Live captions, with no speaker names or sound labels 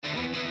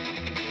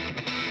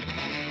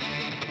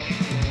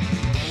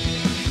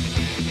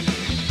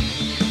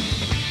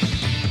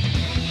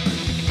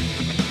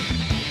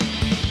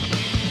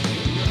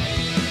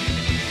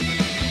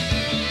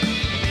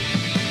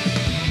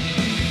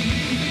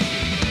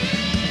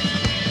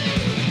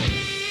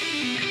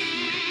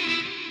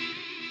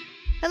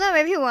Hello,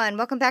 everyone.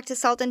 Welcome back to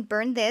Salt and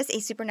Burn This,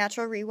 a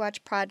supernatural rewatch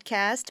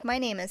podcast. My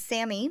name is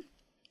Sammy.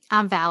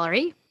 I'm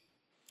Valerie.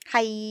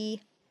 Hi.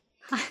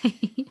 Hi.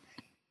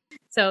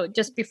 So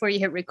just before you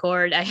hit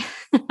record,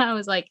 I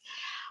was like,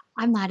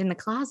 I'm not in the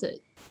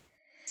closet.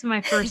 It's my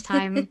first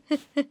time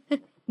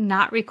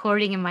not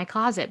recording in my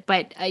closet.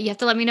 But you have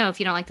to let me know if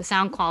you don't like the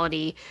sound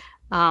quality.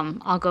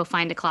 I'll go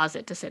find a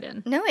closet to sit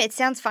in. No, it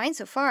sounds fine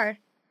so far.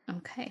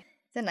 Okay.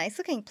 It's a nice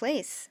looking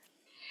place.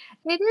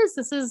 It is.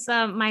 This is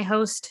my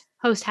host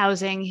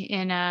housing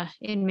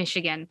in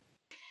Michigan.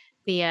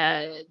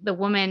 The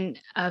woman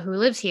who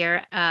lives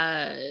here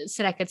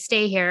said I could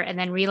stay here, and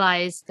then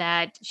realized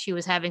that she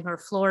was having her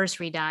floors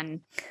redone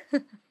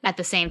at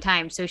the same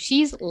time. So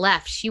she's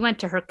left. She went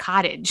to her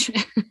cottage.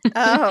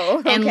 Oh,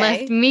 okay. And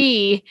left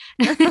me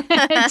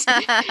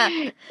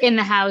in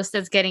the house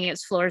that's getting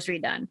its floors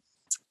redone.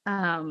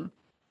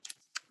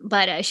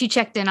 But she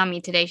checked in on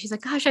me today. She's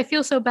like, gosh, I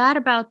feel so bad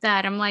about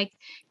that. I'm like,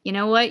 you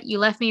know what? You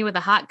left me with a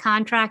hot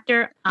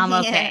contractor. I'm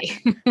okay.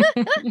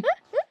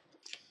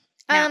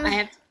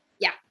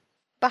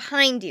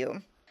 Behind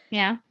you.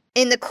 Yeah.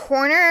 In the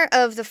corner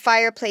of the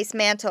fireplace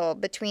mantle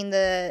between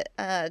the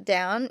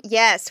down.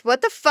 Yes.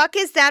 What the fuck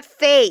is that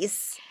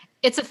face?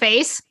 It's a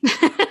face.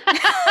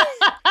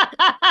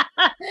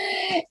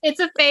 It's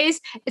a face.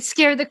 It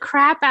scared the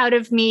crap out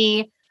of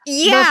me.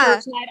 Yeah. The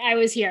first night I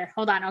was here.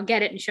 Hold on, I'll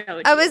get it and show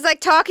it. I was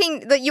like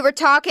you were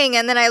talking,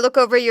 and then I look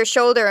over your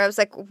shoulder. I was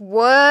like,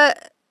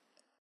 what?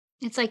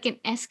 It's like an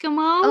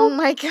Eskimo. Oh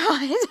my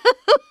God.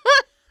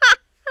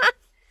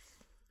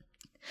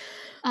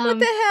 What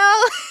the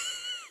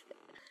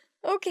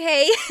hell?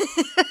 Okay.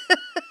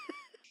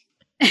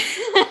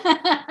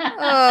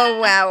 Oh,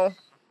 wow.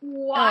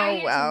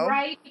 Why Oh, wow. it's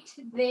right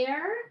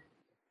there?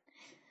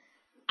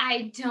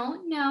 I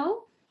don't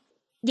know.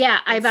 Yeah,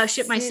 I about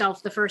shit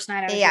myself the first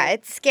night I was Yeah, here.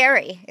 it's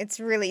scary. It's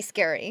really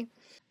scary.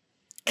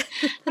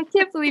 I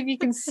can't believe you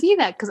can see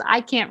that, because I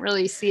can't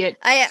really see it.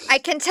 I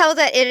can tell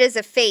that it is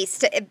a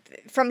face.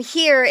 From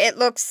here, it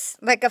looks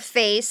like a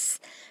face,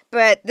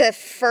 but the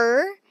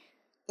fur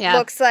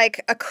looks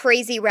like a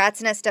crazy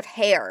rat's nest of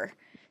hair.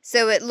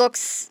 So it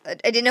looks, I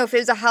didn't know if it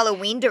was a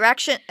Halloween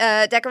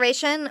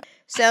decoration.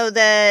 So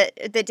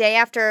the day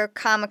after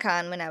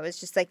Comic-Con, when I was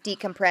just like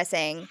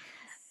decompressing,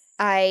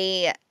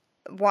 I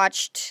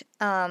watched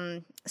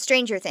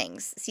Stranger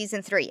Things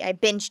season 3. I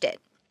binged it,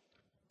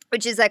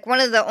 which is like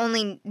one of the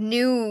only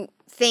new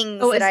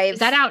things is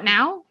that out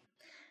now?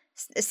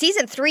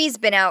 Season 3's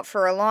been out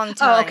for a long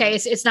time. Oh, okay.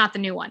 It's not the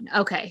new one.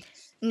 Okay.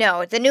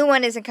 No, the new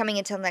one isn't coming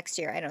until next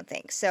year, I don't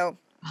think. So,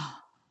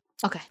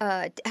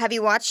 okay. Have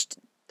you watched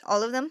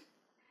all of them?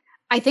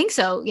 I think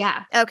so,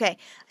 yeah. Okay.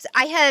 So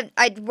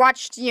I'd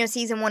watched,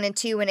 season 1 and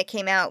 2 when it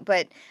came out,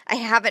 but I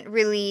haven't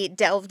really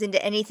delved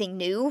into anything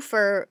new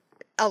for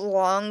a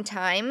long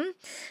time.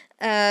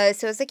 So I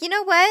was like, you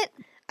know what?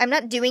 I'm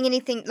not doing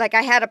anything. Like,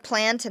 I had a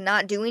plan to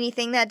not do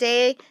anything that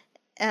day.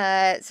 So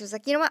I was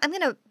like, you know what? I'm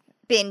going to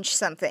binge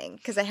something,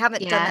 because I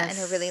haven't done that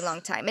in a really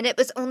long time. And it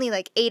was only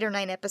like 8 or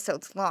 9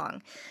 episodes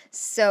long.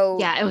 So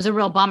yeah, it was a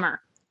real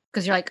bummer.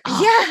 Because you're like, oh.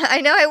 Yeah,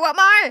 I know, I want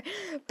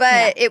more.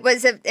 But it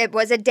was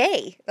a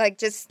day. Like,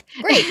 just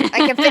great. I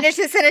can finish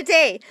this in a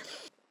day.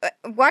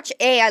 Watch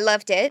A, I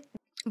loved it.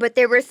 But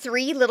there were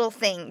 3 little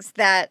things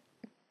that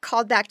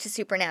called back to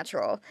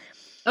Supernatural.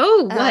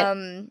 Oh,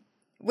 what?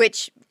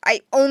 Which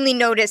I only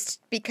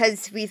noticed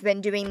because we've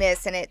been doing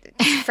this, and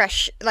it's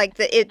fresh. Like,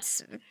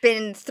 it's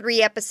been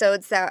 3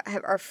 episodes that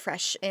are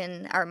fresh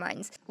in our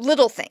minds.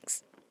 Little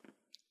things.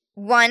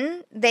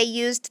 1, they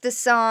used the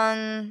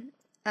song...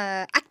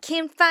 I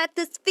can't fight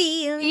this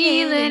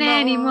feeling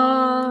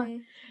anymore.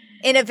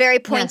 In a very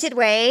pointed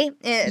way,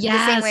 the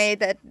same way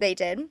that they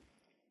did.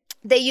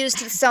 They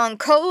used the song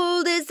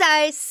Cold as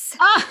Ice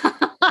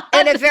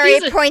in a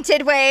very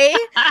pointed way,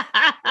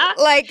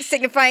 like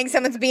signifying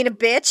someone's being a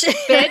bitch.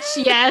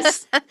 Bitch,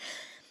 yes.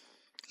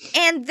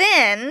 And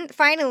then,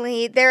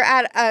 finally, they're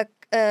at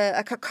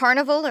a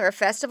carnival or a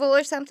festival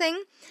or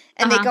something,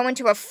 and they go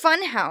into a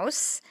fun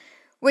house,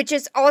 which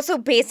is also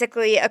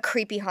basically a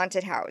creepy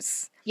haunted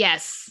house.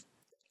 Yes.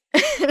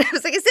 And I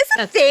was like, is this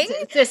a thing?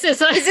 Is this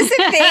a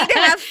thing to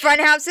have fun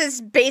houses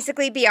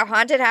basically be a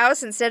haunted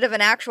house instead of an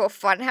actual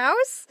fun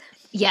house?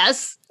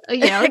 Yes.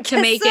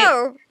 To make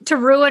it, to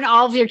ruin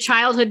all of your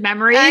childhood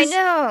memories. I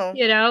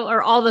know.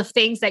 Or all the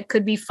things that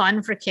could be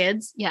fun for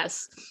kids.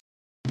 Yes.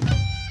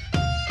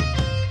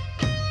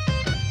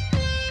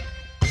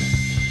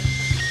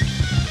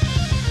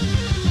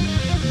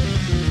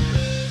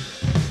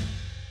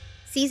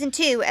 Season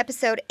 2,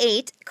 Episode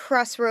 8,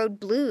 Crossroad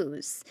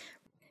Blues.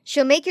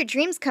 She'll make your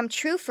dreams come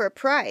true for a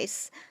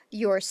price.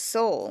 Your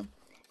soul.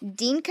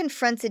 Dean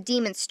confronts a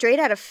demon straight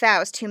out of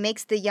Faust who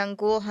makes the young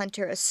ghoul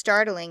hunter a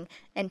startling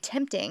and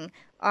tempting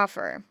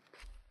offer.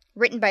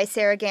 Written by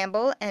Sarah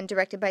Gamble and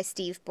directed by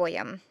Steve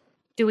Boyum.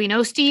 Do we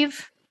know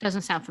Steve?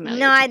 Doesn't sound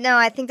familiar. No,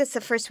 I think that's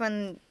the first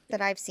one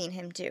that I've seen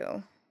him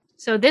do.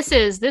 So this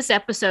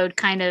episode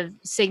kind of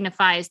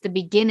signifies the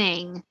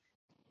beginning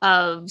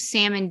of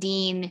Sam and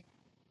Dean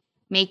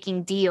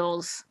making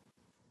deals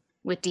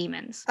with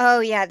demons. Oh,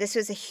 yeah. This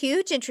was a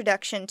huge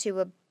introduction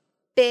to a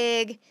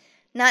big,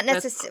 not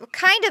necessarily,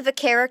 kind of a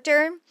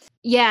character.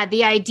 Yeah,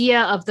 the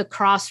idea of the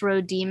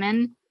crossroad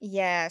demon.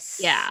 Yes.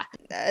 Yeah.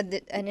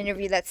 An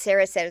interview that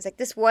Sarah said, it was like,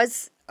 this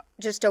was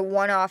just a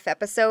one-off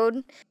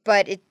episode,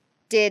 but it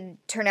did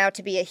turn out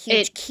to be a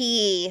huge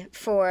key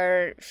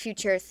for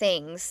future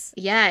things.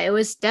 Yeah, it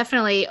was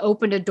definitely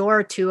opened a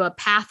door to a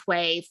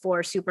pathway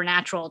for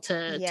Supernatural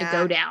to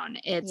go down.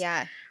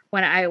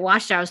 When I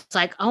watched it, I was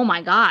like, oh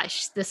my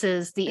gosh, this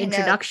is the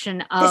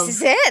introduction of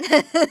this is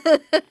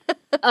it.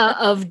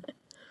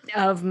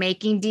 of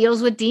making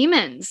deals with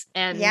demons.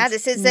 And yeah,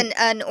 this is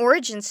an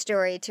origin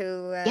story to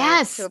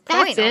a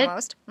point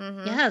almost.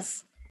 Mm-hmm.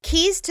 Yes.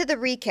 Keys to the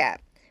recap.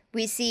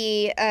 We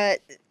see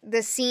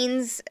the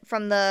scenes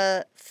from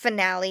the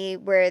finale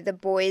where the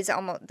boys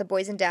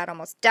and Dad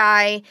almost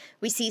die.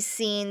 We see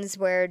scenes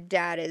where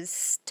Dad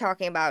is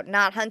talking about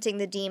not hunting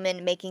the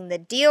demon, making the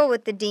deal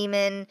with the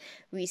demon.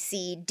 We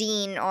see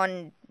Dean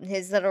on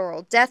his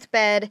literal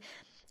deathbed,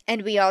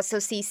 and we also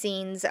see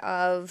scenes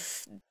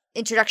of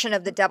introduction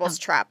of the Devil's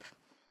Trap.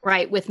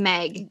 Right, with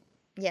Meg.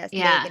 Yes,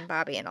 Meg and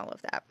Bobby and all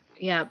of that.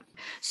 Yeah.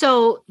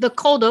 So the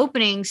cold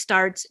opening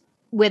starts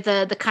with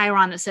the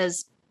chyron that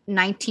says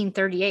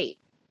 1938.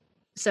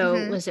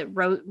 So was it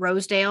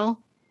Rosedale?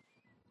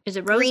 Is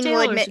it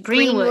Rosedale or is it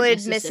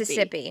Greenwood,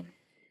 Mississippi?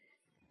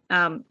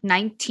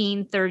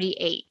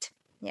 1938.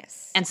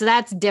 Yes. And so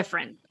that's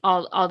different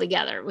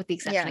altogether, with the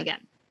exception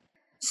again.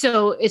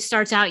 So it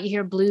starts out, you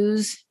hear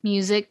blues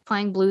music,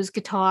 playing blues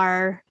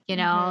guitar,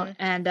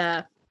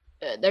 and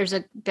there's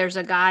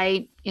a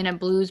guy in a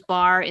blues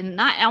bar, in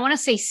not, I want to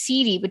say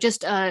seedy, but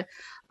just a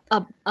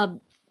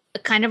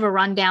kind of a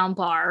rundown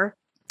bar.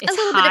 It's a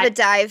little bit of a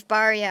dive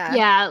bar, yeah.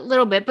 Yeah, a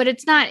little bit, but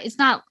it's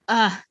not.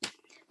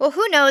 Well,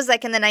 who knows,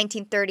 like in the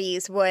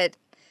 1930s, what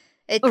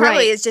it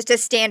probably is just a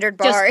standard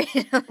bar.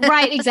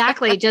 Right,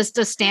 exactly. Just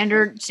a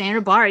standard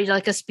bar,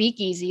 like a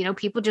speakeasy.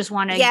 People just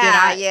want to get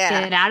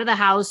out of the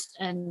house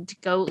and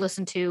go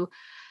listen to.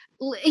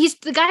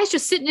 The guy's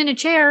just sitting in a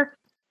chair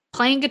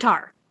playing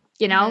guitar.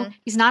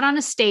 He's not on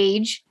a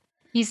stage.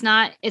 It's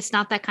not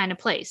that kind of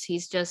place.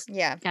 He's just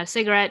got a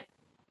cigarette,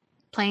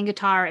 playing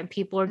guitar, and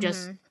people are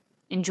just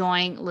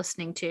enjoying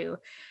listening to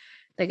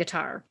the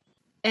guitar.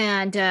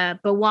 And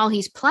but while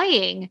he's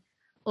playing,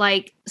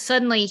 like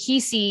suddenly he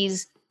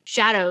sees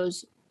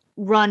shadows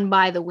run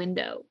by the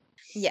window.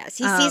 Yes,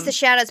 he sees the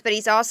shadows, but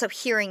he's also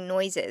hearing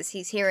noises.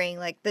 He's hearing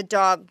like the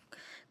dog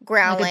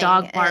growling, like a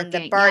dog barking, and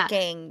the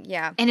barking.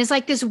 Yeah. And it's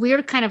like this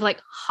weird kind of like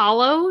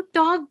hollow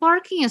dog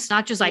barking. It's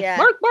not just like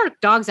bark,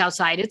 bark, dogs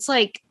outside. It's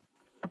like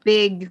a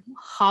big,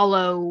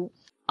 hollow,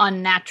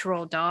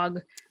 unnatural dog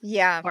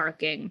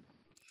barking.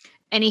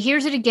 And he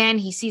hears it again.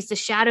 He sees the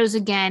shadows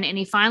again, and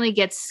he finally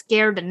gets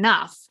scared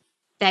enough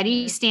that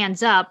he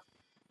stands up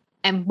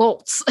and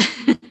bolts.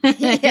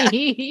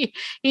 He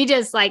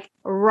just like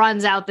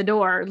runs out the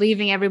door,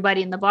 leaving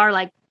everybody in the bar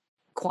like,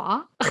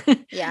 "Qua?"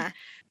 Yeah.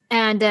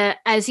 And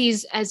as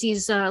he's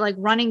like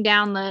running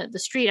down the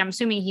street, I'm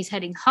assuming he's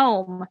heading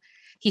home.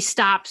 He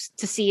stops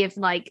to see if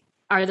like,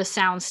 are the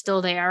sounds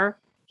still there?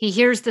 He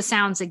hears the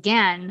sounds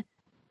again.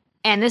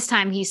 And this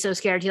time he's so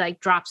scared, he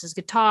like drops his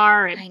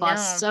guitar, it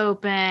busts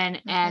open,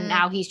 and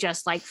now he's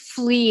just like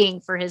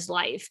fleeing for his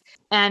life.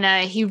 And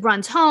he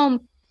runs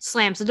home,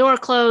 slams the door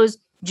closed,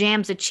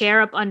 jams a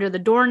chair up under the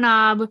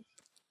doorknob,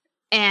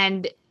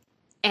 and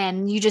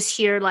you just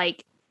hear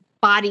like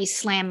bodies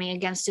slamming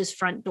against his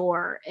front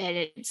door, and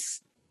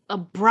it's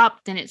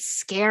abrupt and it's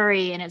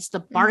scary, and it's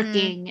the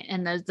barking,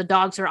 and the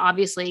dogs are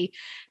obviously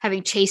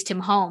having chased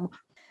him home.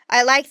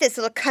 I like this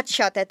little cut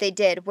shot that they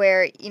did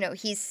where,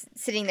 he's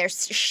sitting there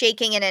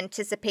shaking in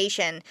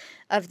anticipation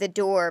of the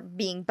door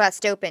being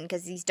bust open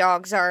because these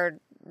dogs are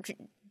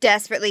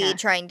desperately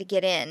trying to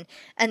get in.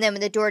 And then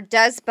when the door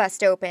does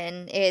bust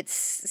open,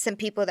 it's some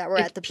people that were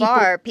at the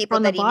bar, people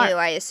that he knew,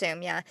 I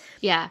assume, Yeah.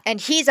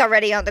 And he's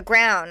already on the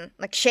ground,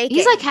 like shaking.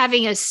 He's like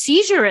having a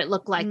seizure, it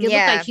looked like. It looked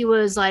like he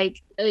was like,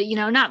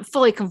 not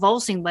fully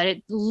convulsing, but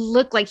it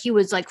looked like he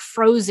was like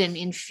frozen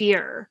in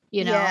fear,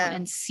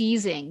 and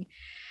seizing.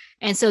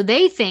 And so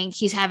they think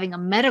he's having a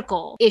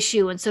medical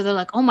issue. And so they're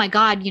like, oh my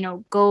God,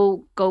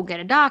 go get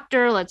a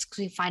doctor. Let's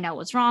find out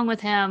what's wrong with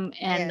him.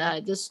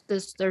 And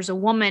there's a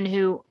woman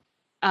who,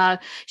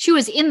 she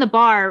was in the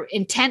bar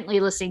intently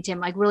listening to him,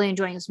 like really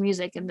enjoying his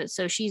music. And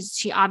so she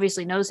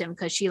obviously knows him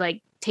because she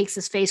like takes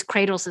his face,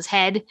 cradles his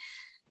head,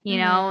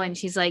 and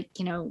she's like,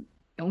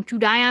 don't you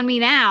die on me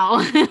now.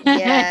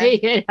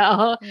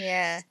 Yeah.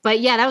 Yeah. But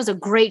yeah, that was a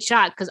great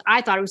shot because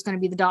I thought it was going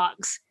to be the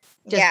dogs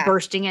just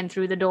bursting in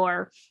through the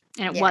door.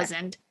 And it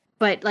wasn't.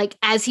 But like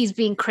as he's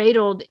being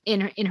cradled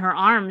in her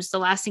arms, the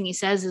last thing he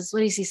says is,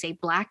 what does he say?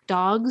 Black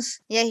dogs?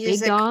 Yeah,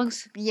 big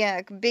dogs?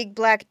 Yeah, big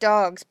black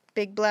dogs,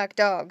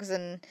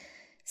 and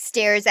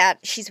stares at,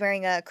 she's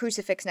wearing a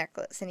crucifix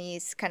necklace, and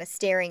he's kind of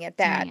staring at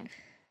that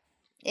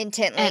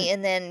intently,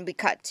 and then we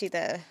cut to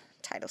the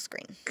title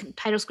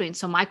screen.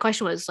 So my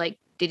question was like,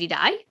 did he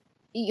die?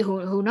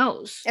 Who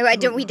knows?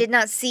 We did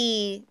not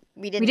see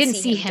we didn't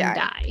see him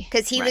die.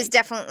 Because he was Right.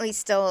 definitely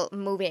still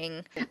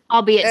moving.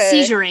 Albeit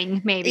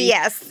seizuring, maybe.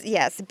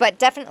 Yes, but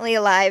definitely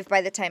alive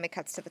by the time it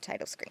cuts to the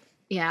title screen.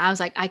 Yeah, I was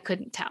like, I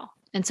couldn't tell.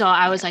 And so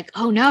I was like,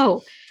 oh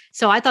no.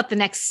 So I thought the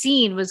next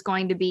scene was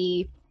going to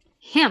be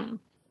him,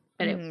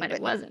 but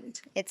it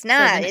wasn't. It's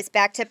not. It's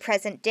back to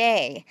present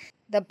day.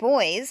 The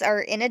boys are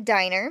in a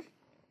diner.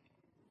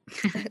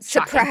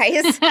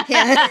 Surprise.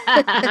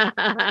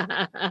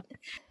 Yeah.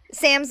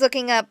 Sam's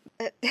looking up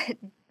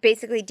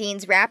basically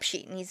Dean's rap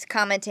sheet, and he's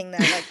commenting that,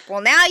 like,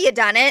 well, now you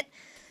done it.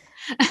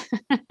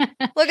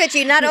 Look at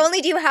you. Not only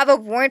do you have a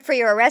warrant for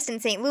your arrest in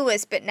St.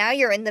 Louis, but now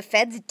you're in the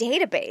Fed's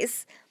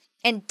database.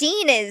 And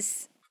Dean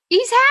is...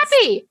 He's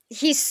happy.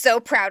 He's so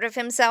proud of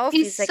himself.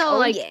 He's like, so oh,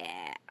 like,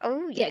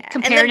 yeah.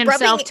 Comparing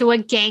himself to a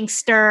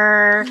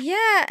gangster.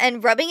 Yeah,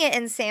 and rubbing it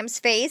in Sam's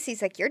face.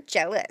 He's like, you're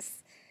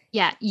jealous.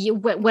 Yeah.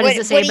 What does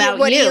it say about you?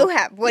 What do you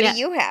have? What do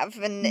you have?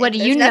 And what are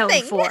you known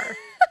for?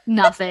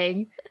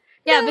 Nothing.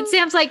 Yeah, but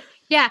Sam's like,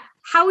 yeah,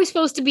 how are we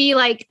supposed to be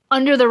like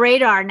under the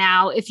radar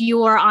now if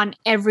you are on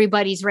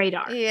everybody's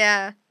radar?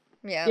 Yeah.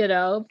 You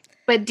know,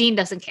 but Dean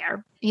doesn't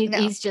care.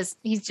 He's just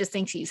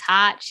thinks he's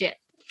hot shit.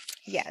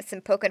 Yes,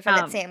 and poking fun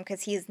at Sam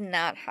because he's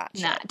not hot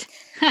shit. Not.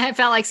 I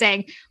felt like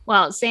saying,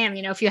 well, Sam,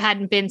 you know, if you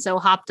hadn't been so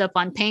hopped up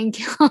on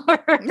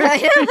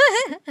painkillers.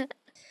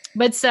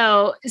 But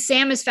so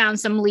Sam has found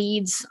some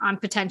leads on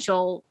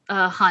potential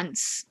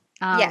hunts.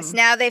 Yes,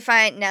 now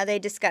they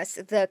discuss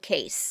the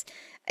case.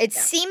 It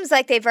seems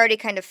like they've already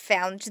kind of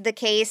found the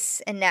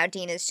case, and now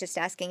Dean is just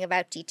asking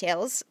about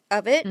details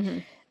of it. Mm-hmm.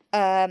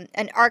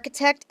 An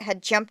architect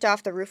had jumped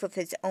off the roof of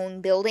his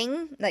own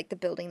building, like the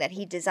building that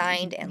he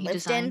designed and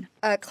lived in,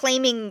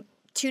 claiming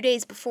 2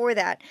 days before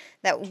that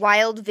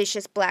wild,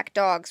 vicious black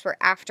dogs were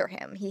after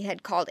him. He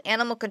had called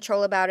animal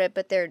control about it,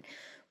 but there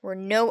were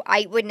no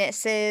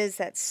eyewitnesses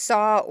that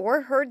saw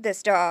or heard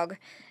this dog,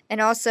 and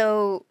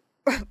also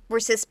were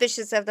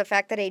suspicious of the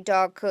fact that a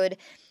dog could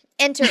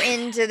enter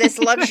into this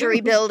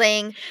luxury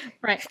building,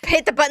 right?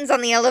 Hit the buttons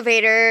on the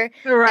elevator,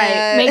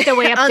 right? Make their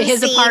way up unseen, to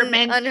his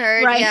apartment,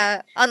 unheard, right?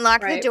 Yeah,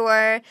 unlock the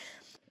door.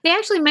 They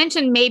actually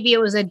mentioned maybe it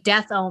was a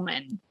death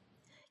omen.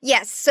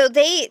 Yes, so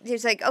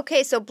there's like,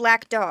 okay, so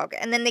black dog,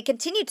 and then they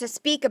continue to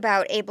speak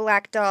about a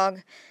black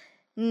dog,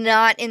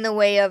 not in the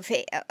way of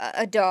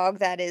a dog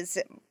that is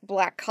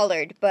black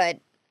colored, but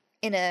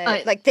in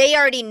a like they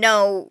already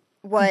know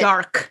what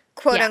dark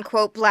quote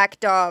unquote black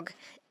dog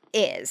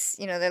is.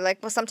 You know, they're like,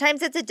 well,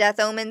 sometimes it's a death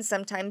omen,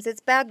 sometimes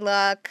it's bad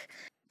luck.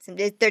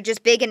 They're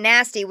just big and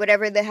nasty,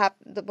 whatever the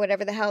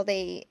hell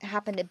they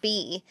happen to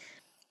be.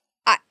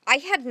 I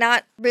had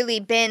not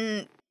really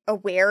been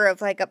aware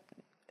of like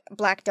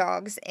black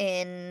dogs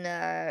in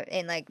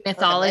like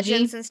mythology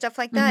legends and stuff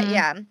like that. Mm-hmm.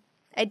 Yeah,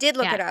 I did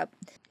look it up.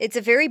 It's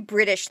a very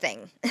British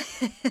thing.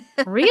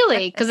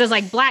 Really? Because there's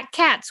like black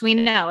cats. We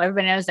know,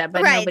 everybody knows that,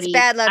 but nobody. It's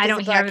bad luck. I don't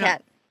hear black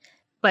cat.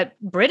 But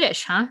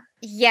British, huh?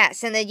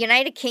 Yes, in the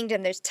United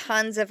Kingdom, there's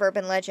tons of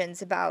urban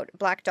legends about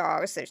black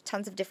dogs. There's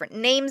tons of different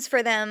names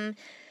for them,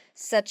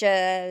 such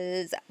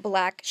as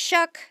Black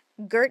Shuck,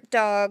 Girt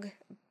Dog,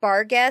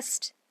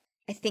 Barguest.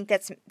 I think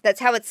that's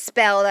how it's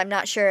spelled. I'm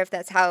not sure if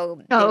that's how.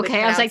 Oh,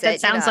 okay. I was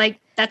like,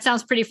 that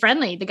sounds pretty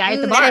friendly. The guy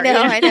at the bar.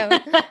 I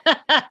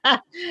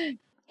know.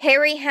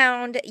 Hairy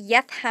Hound,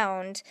 Yeth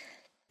Hound,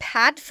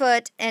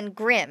 Padfoot, and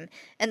Grim,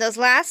 and those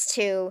last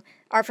two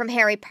are from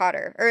Harry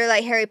Potter, or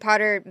like Harry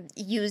Potter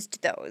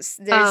used those.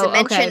 There's a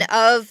mention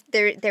of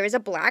there is a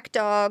black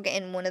dog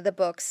in one of the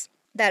books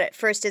that at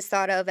first is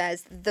thought of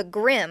as the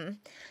Grim.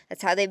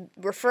 That's how they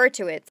refer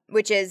to it,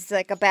 which is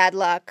like a bad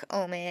luck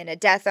omen, a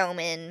death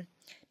omen.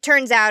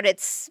 Turns out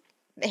it's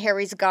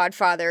Harry's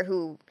godfather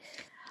who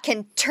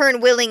can turn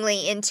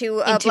willingly into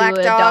a black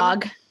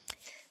dog.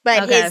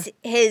 But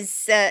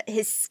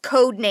his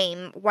code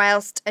name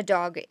whilst a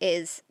dog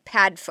is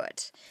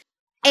Padfoot.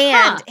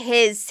 And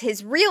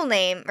his real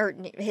name, or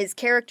his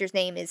character's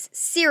name, is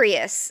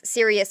Sirius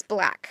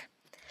Black.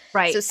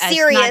 Right. So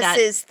Sirius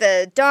is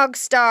the dog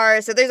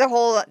star. So there's a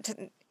whole...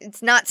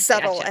 It's not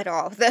subtle at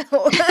all.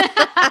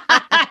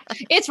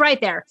 It's right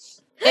there.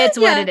 It's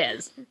what it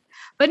is.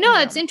 But no,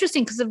 it's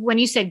interesting because when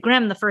you said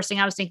Grimm, the first thing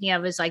I was thinking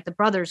of is like the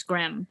Brothers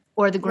Grimm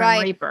or the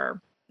Grim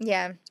Reaper.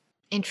 Yeah.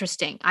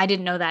 Interesting. I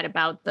didn't know that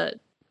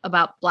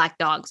about black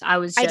dogs. I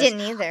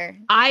didn't either.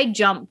 I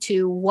jumped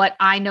to what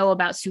I know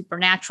about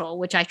Supernatural,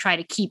 which I try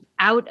to keep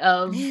out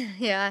of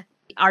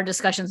our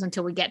discussions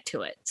until we get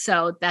to it.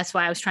 So that's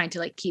why I was trying to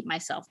like keep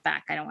myself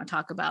back. I don't want to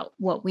talk about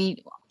what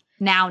we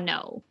now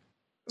know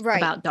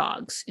about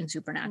dogs in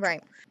Supernatural.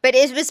 Right. But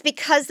it was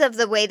because of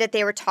the way that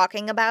they were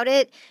talking about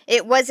it.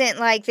 It wasn't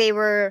like they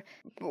were,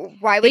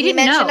 why would you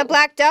mention a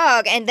black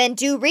dog and then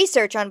do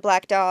research on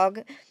black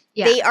dog?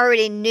 Yeah. They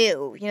already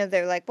knew. You know,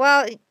 they're like,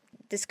 well,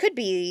 this could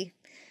be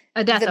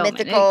a death omen.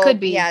 Mythical, it could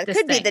be it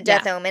could be the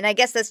death omen. I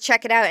guess let's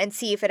check it out and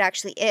see if it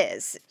actually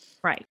is.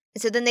 Right.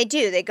 So then they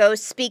do. They go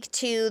speak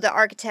to the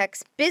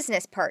architect's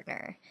business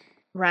partner.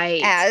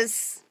 Right.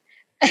 As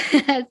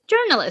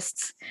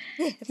Journalists.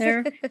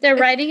 Yes. They're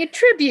writing a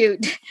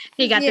tribute.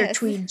 They got their Yes.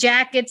 tweed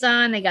jackets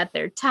on. They got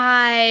their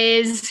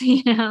ties.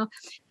 You know,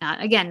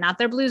 not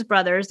their Blues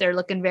Brothers. They're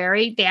looking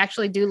they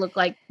actually do look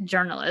like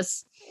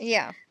journalists.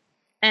 Yeah.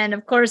 And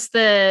of course,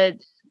 the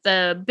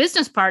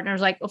business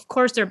partners, like, of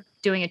course, they're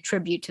doing a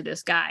tribute to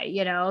this guy.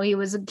 You know, he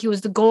was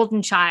the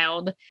golden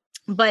child.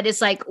 But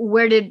it's like,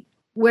 where did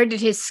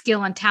his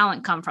skill and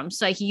talent come from?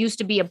 So he used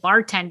to be a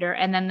bartender,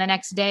 and then the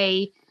next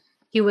day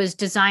he was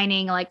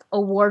designing like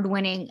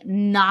award-winning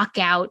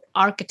knockout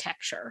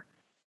architecture.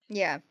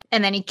 Yeah.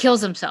 And then he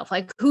kills himself.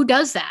 Like, who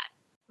does that?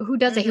 Who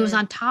does that? He was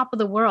on top of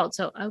the world.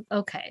 So,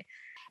 okay.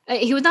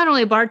 He was not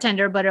only a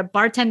bartender, but a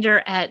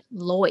bartender at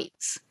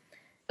Lloyd's.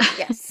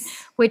 Yes.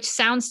 Which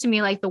sounds to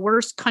me like the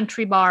worst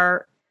country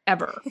bar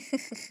ever.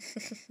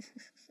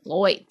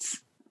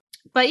 Lloyd's.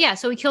 But yeah,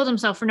 so he killed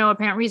himself for no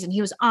apparent reason.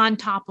 He was on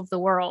top of the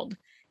world.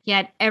 He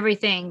had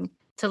everything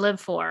to live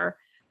for.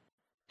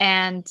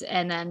 And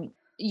then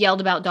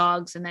yelled about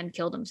dogs and then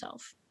killed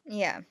himself.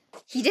 Yeah.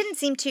 He didn't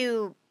seem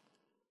too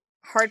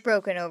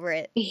heartbroken over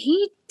it.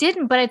 He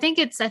didn't, but I think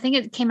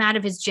it came out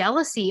of his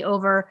jealousy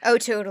over. Oh,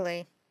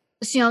 totally.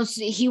 You know,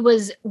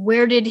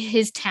 where did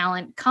his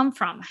talent come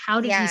from?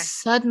 How did he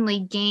suddenly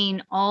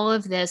gain all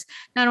of this,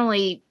 not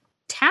only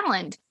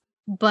talent,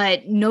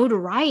 but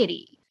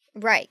notoriety?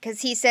 Right, because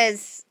he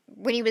says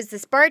when he was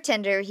this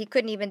bartender, he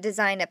couldn't even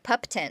design a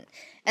pup tent.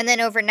 And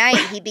then overnight,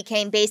 he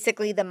became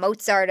basically the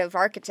Mozart of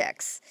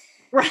architects.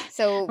 Right.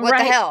 So what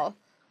the hell?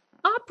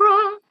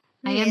 Opera.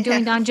 I am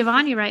doing Don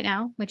Giovanni right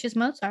now, which is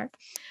Mozart.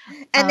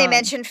 And they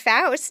mentioned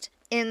Faust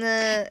in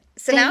the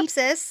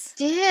synopsis.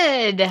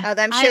 They did. Oh,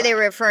 I'm sure they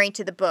were referring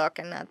to the book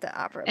and not the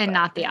opera. And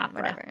not the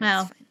opera. Whatever.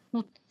 Well,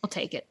 we'll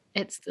take it.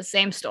 It's the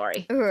same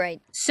story.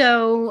 Right.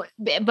 So,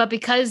 but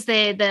because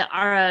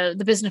the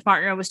business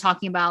partner was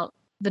talking about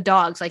the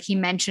dogs, like he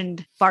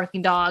mentioned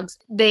barking dogs,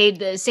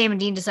 Sam and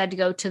Dean decided to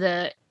go to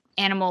the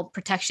Animal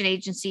Protection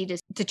Agency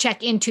to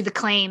check into the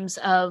claims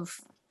of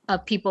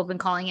people been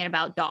calling in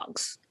about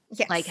dogs.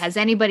 Yes. Like, has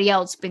anybody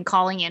else been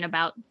calling in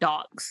about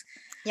dogs?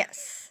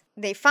 Yes.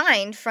 They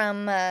find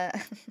from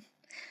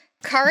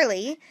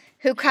Carly,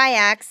 who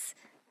kayaks,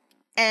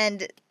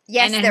 and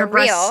yes, they're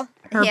real.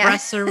 Her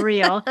breasts are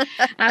real.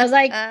 I was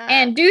like,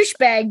 and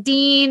douchebag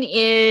Dean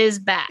is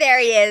back. There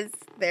he is.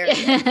 There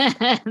he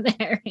is.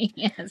 There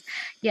he is.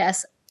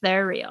 Yes,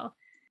 they're real.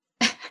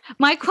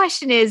 My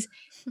question is,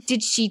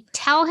 did she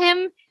tell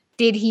him?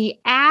 Did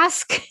he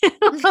ask?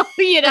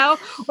 You know,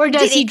 or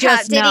does he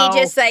just know? Did he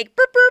just like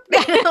boop boop?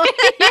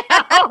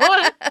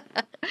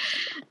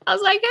 I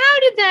was like, how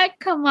did that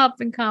come up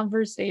in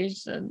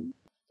conversation?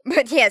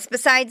 But yes,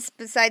 besides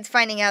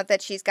finding out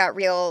that she's got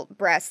real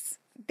breasts,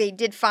 they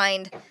did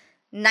find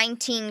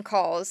 19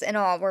 calls in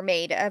all were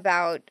made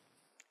about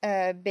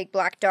big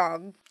black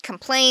dog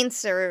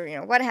complaints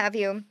or what have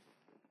you.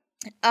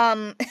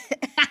 No,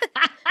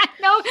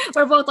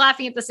 we're both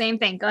laughing at the same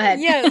thing. Go ahead.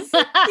 Yes.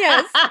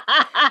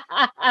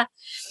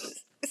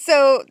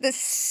 So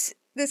this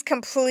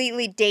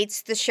completely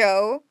dates the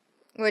show,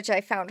 which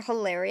I found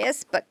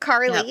hilarious. But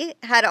Carly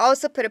had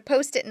also put a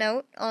Post-it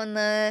note on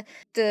the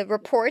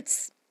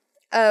reports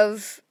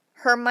of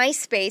her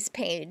MySpace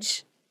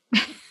page.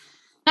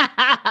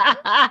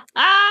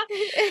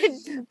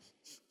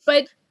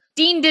 But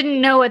Dean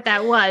didn't know what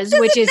that was,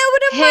 which is know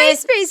what a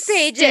MySpace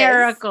page is.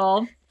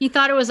 Hysterical. He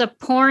thought it was a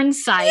porn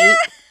site.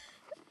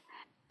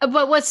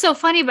 But what's so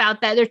funny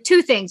about that, there are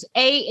two things.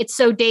 A, it's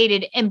so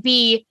dated, and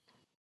B,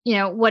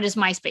 what is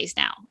MySpace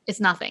now? It's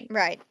nothing.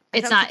 Right.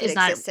 It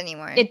exists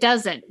anymore. It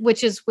doesn't,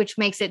 which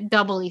makes it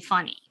doubly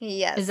funny.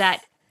 Yes. Is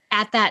that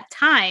at that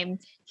time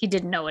he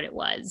didn't know what it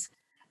was.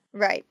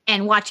 Right.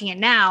 And watching it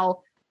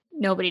now,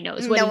 nobody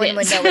knows what it is. No one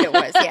would know what it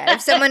was. Yeah.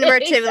 If someone were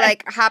to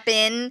like hop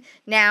in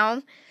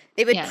now,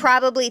 they would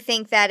probably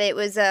think that it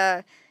was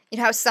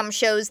how some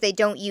shows they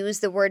don't use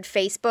the word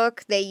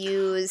Facebook, they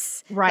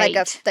use like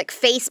a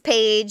face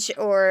page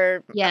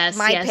or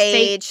my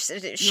page,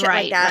 shit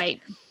like that.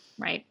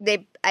 Right.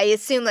 I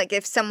assume like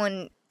if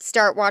someone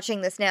start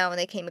watching this now and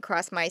they came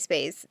across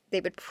MySpace, they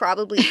would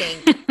probably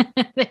think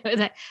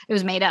it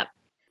was made up.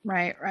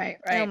 Right.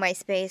 Oh,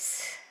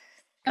 MySpace.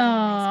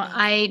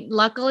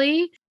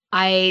 Luckily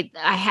I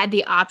had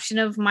the option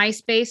of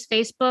MySpace,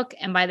 Facebook,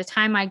 and by the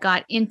time I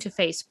got into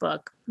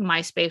Facebook,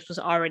 MySpace was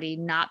already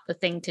not the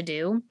thing to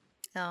do.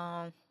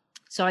 Oh.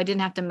 So I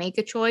didn't have to make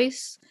a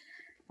choice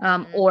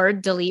or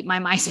delete my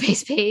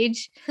MySpace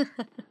page.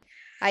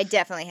 I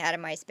definitely had a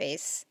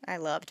MySpace. I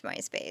loved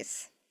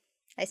MySpace.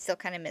 I still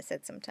kind of miss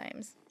it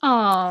sometimes.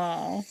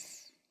 Oh.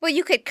 Well,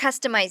 you could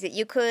customize it.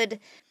 You could.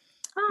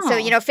 Oh. So,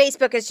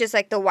 Facebook is just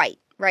like the white,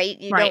 right?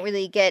 You don't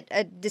really get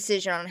a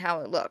decision on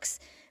how it looks.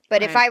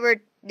 But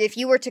if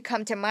you were to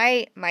come to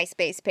my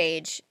MySpace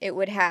page, it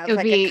would have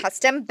a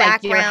custom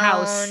background. Like your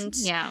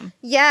house. Yeah.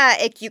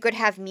 Yeah, you could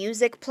have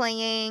music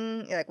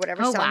playing, like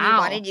whatever song you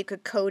wanted. You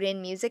could code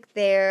in music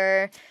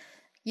there.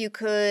 You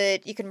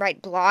can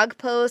write blog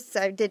posts.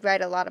 I did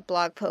write a lot of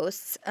blog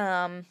posts.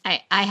 I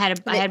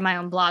had my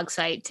own blog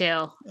site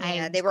too.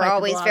 Yeah, they were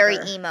always very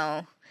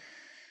emo.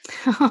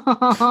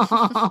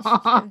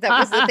 That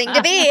was the thing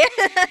to be.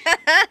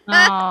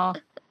 Oh.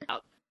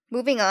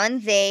 Moving on,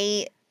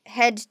 they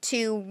head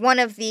to one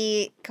of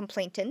the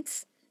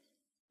complainants.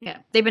 Yeah,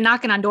 they've been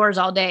knocking on doors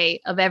all day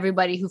of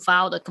everybody who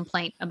filed a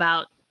complaint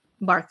about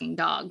barking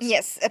dogs.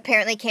 Yes,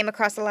 apparently came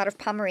across a lot of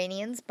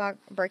Pomeranians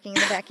barking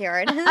in the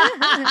backyard.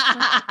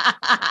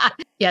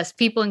 Yes,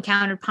 people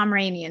encountered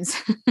Pomeranians,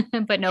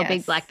 but no Yes.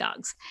 big black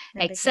dogs, No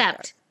big black except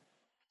dogs.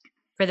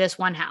 for this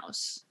one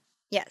house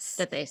Yes.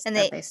 that they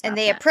and stopped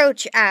they at.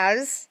 approach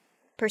as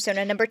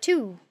persona number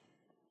 2.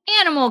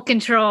 Animal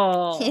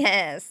control.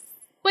 Yes.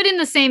 But in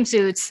the same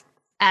suits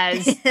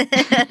as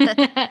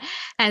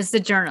as the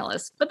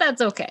journalist, but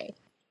that's okay.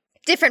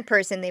 Different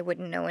person, they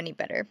wouldn't know any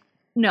better.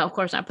 No, of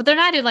course not. But they're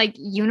not in like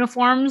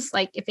uniforms.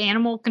 Like if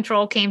animal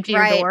control came to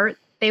your Right. door,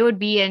 they would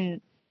be in,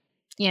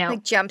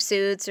 Like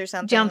jumpsuits or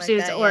something.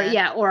 jumpsuits like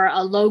that, or a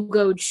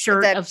logoed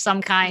shirt That- of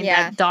some kind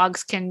yeah. that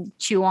dogs can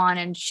chew on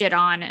and shit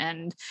on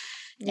and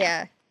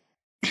Yeah.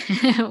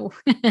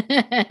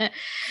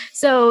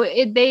 so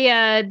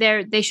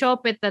they show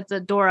up at the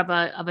door of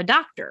a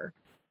doctor,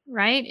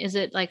 right? Is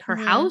it like her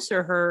Mhm. house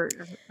or her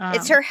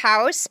It's her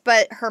house,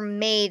 but her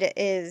maid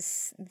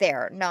is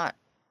there, not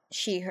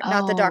the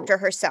Oh. doctor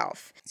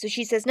herself. So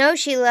she says, no,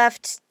 she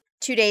left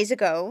 2 days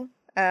ago.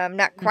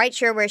 Not quite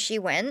sure where she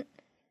went,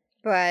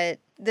 but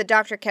the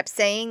doctor kept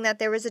saying that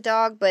there was a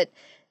dog, but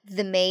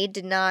the maid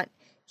did not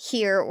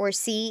hear or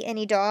see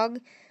any dog.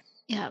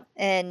 Yeah.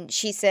 And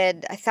she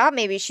said, I thought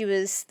maybe she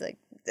was like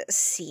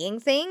seeing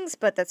things,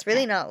 but that's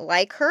really not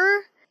like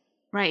her.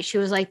 Right. She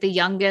was like the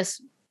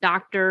youngest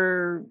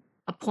doctor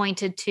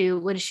appointed to,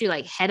 what is she,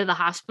 like head of the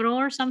hospital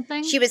or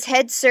something? She was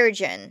head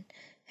surgeon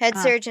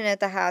Ah. at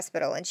the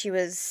hospital, and she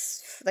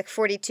was like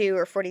 42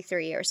 or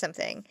 43 or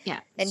something. Yeah.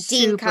 And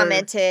Dean super-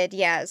 commented,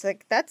 yeah, it's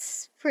like,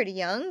 that's pretty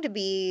young to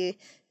be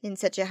in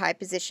such a high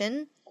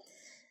position.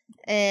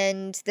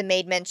 And the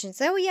maid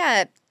mentions, oh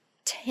yeah,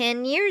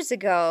 10 years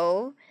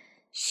ago,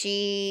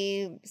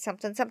 she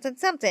something.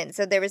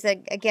 So there was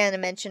again a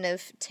mention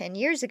of 10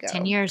 years ago.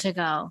 10 years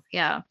ago.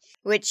 Yeah.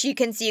 Which you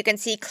can see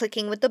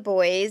clicking with the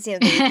boys. You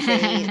know,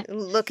 they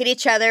look at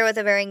each other with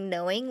a very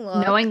knowing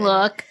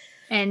look.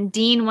 And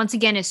Dean once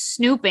again is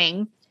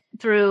snooping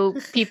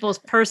through people's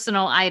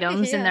personal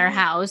items in their Yeah.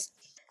 house.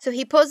 So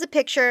he pulls a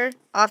picture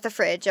off the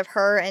fridge of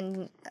her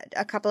and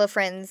a couple of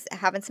friends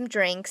having some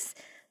drinks,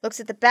 looks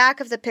at the back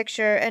of the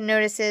picture and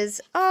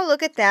notices, oh,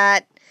 look at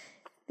that.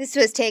 This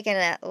was taken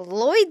at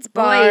Lloyd's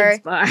Bar Lloyd's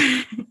Bar.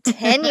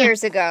 10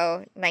 years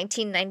ago,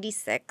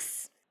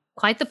 1996.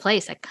 Quite the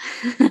place.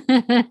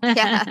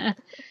 Yeah.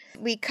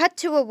 We cut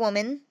to a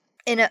woman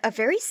in a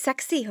very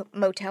sexy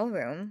motel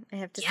room, I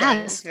have to say.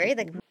 Yes. It's very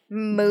like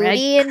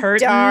moody and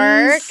curtains.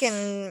 dark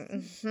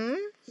and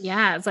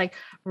Yeah, it's like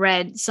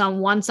red.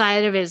 One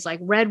side of it is like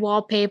red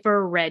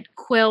wallpaper, red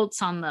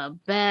quilts on the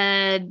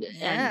bed,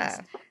 Yeah.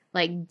 and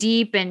like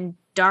deep and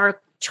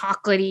dark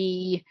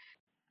chocolatey.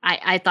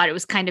 I thought it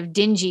was kind of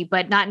dingy,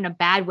 but not in a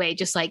bad way,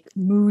 just like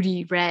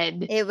moody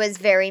red. It was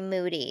very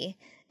moody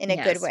in a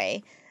good Yes.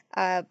 way.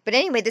 But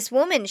anyway, this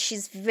woman, she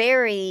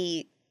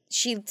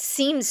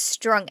seems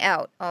strung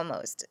out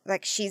almost.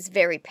 Like she's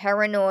very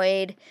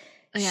paranoid.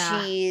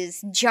 Yeah.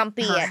 She's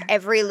jumpy Her- at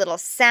every little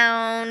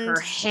sound. Her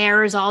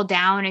hair is all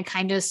down and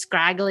kind of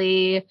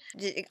scraggly.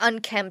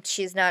 Unkempt.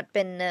 She's not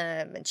been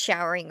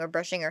showering or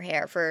brushing her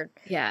hair for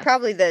Yeah.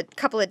 probably the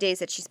couple of days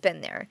that she's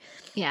been there.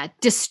 Yeah.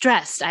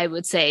 Distressed, I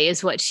would say,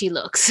 is what she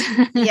looks.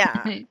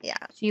 Yeah, yeah.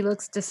 She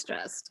looks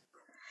distressed.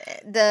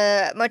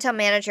 The motel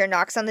manager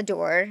knocks on the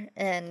door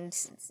and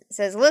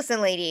says, listen,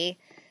 lady,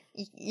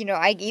 you know,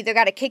 I either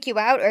got to kick you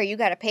out or you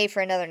got to pay for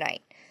another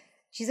night.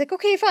 She's like,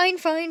 okay, fine.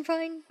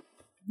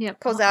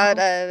 Yep. Pulls out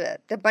a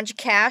bunch of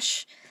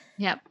cash.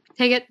 Yep.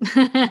 Take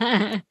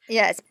it.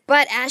 Yes,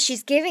 but as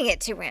she's giving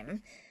it to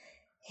him,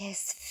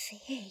 his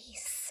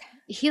face.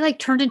 He like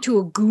turned into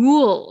a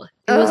ghoul.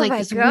 It was Oh like my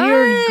this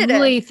weird God.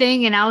 ghouly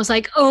thing, and I was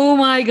like, "Oh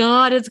my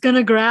god, it's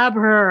gonna grab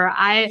her!"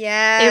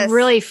 Yes. It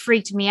really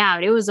freaked me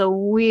out. It was a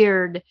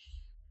weird.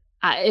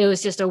 It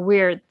was just a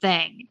weird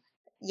thing.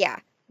 Yeah,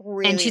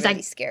 really, she's really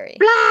like, scary.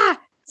 Blah!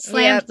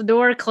 Slams Yep. the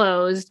door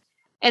closed,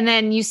 and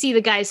then you see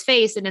the guy's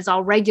face, and it's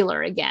all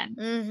regular again.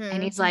 Mm-hmm,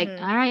 And he's like,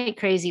 mhm. "All right,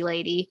 crazy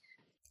lady."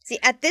 See,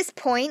 at this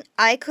point,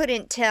 I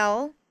couldn't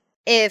tell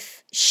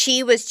if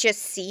she was just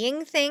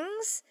seeing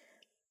things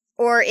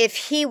or if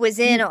he was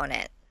in on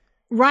it.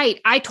 Right.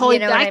 I totally.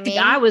 know what I mean?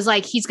 I was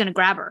like, he's gonna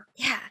grab her.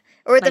 Yeah.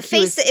 Or the Like he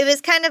face, was- it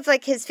was kind of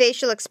like his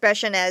facial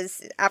expression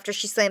as after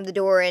she slammed the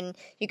door and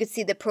you could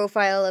see the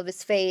profile of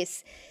his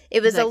face.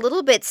 It was a like-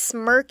 little bit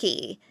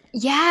smirky.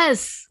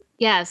 Yes.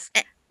 But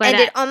And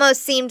it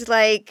almost seemed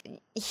like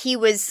he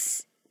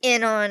was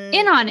in on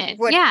it.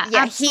 Yeah,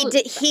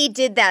 absolutely. He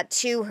did that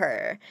to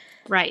her.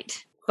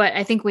 Right. But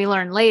I think we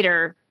learned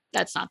later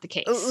that's not the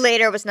case.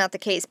 Later was not the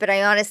case, but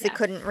I honestly Yeah.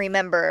 couldn't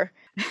remember.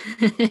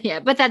 Yeah,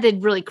 but that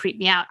did really creep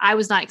me out. I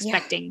was not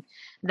expecting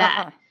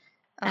that.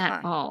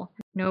 at all.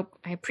 Nope.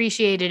 I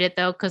appreciated it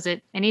though, because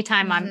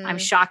anytime I'm Mhm.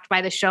 shocked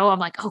by the show, I'm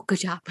like, oh, good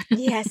job.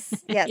 Yes,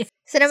 yes. Yeah.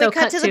 So now So we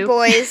cut cut to the to-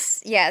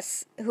 boys,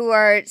 yes, who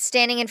are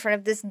standing in front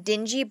of this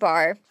dingy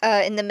bar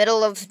in the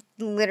middle of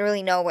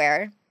literally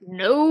nowhere.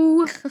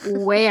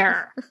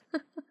 Nowhere.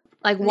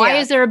 Like, why Yeah.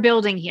 is there a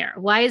building here?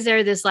 Why is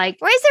there this like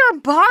Why is there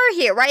a bar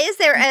here? Why is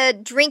there a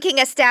drinking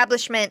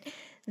establishment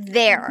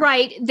there?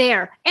 right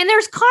there? And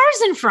there's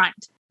cars in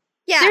front.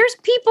 Yeah. There's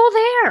people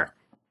there.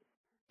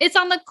 It's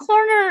on the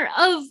corner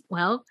of,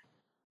 well,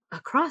 a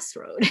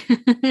crossroad.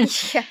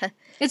 Yeah.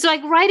 It's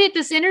like right at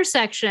this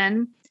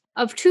intersection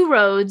of two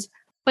roads,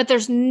 but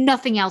there's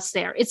nothing else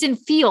there. It's in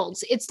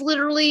fields. It's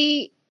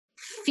literally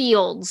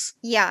fields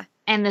Yeah.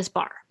 and this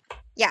bar.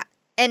 Yeah.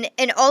 And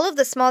in all of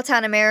the small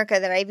town America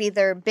that I've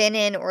either been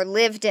in or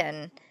lived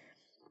in,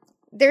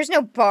 there's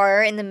no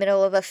bar in the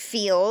middle of a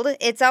field.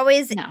 It's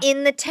always No.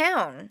 in the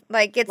town.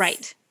 Like it's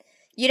Right.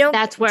 You don't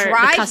That's where the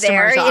drive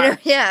customers there, are. you know?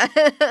 Yeah.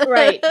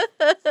 Right.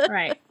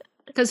 Right.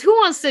 Because who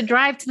wants to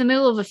drive to the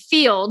middle of a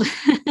field,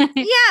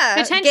 Yeah.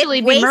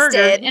 potentially get be murdered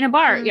wasted. in a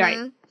bar, right?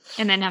 Mhm.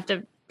 And then have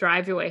to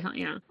drive your way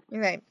home,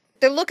 Right.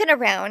 They're looking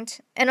around,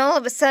 and all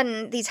of a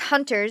sudden, these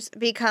hunters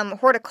become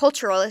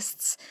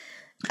horticulturalists,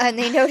 and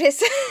they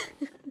notice.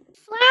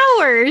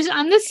 Flowers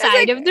on the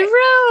side like, of the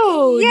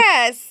road.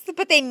 Yes,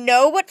 but they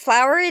know what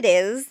flower it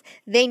is.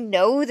 They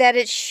know that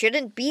it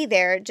shouldn't be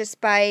there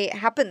just by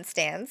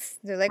happenstance.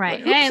 They're like,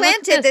 Right. well, who Hey, look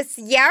at planted this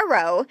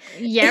yarrow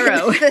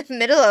Yarrow. in the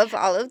middle of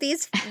all of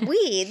these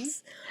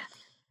weeds?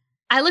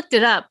 I looked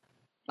it up.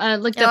 I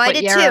looked No, up I what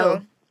did yarrow.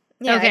 too.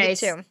 Yeah, I Okay, did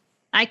too.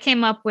 I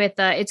came up with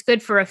it's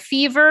good for a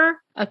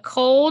fever, a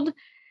cold.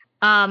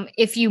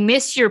 If you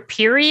miss your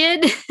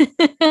period,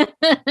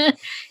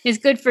 it's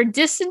good for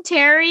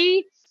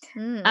dysentery,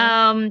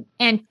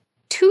 and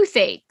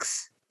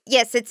toothaches.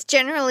 Yes, it's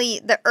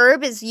generally the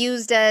herb is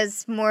used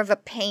as more of a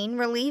pain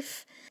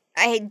relief.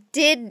 I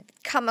did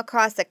come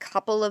across a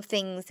couple of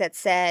things that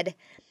said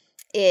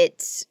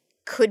it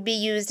could be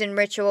used in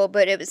ritual,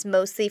 but it was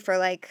mostly for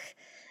like,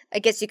 I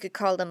guess you could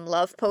call them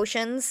love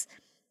potions.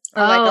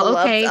 Or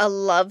like okay. a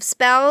love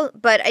spell,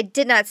 but I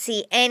did not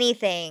see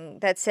anything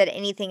that said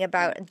anything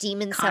about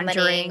demon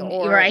summoning Conjuring,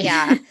 or right.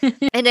 yeah.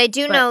 And I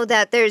do But- know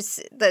that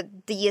there's the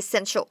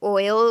essential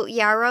oil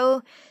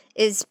yarrow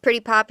is pretty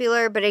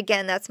popular, but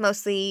again, that's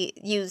mostly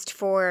used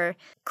for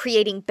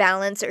creating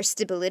balance or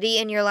stability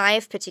in your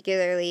life,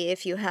 particularly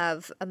if you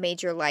have a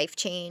major life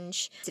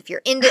change. If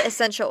you're into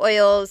essential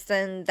oils,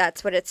 then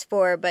that's what it's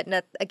for, but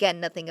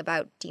again, nothing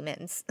about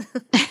demons.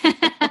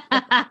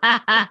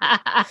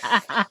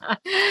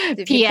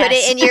 If you put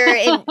it in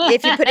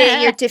if you put it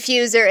in your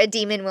diffuser, a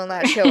demon will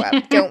not show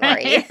up. Don't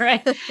worry.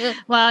 Right.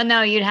 Well,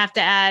 no, you'd have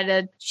to add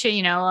a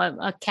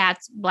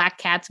black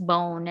cat's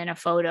bone and a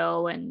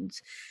photo and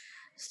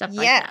stuff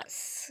like that.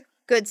 Yes.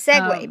 Good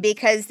segue,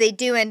 because they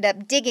do end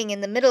up digging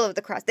in the middle of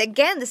the cross.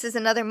 Again, this is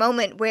another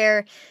moment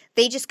where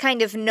they just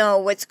kind of know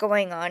what's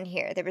going on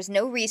here. There was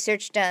no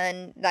research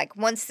done. Like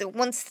once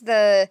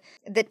the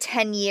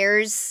 10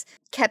 years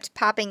kept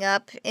popping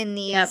up in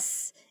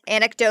these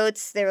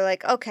anecdotes, they were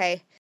like,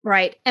 okay.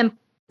 Right. And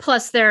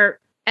plus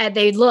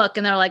they look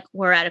and they're like,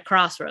 we're at a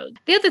crossroad.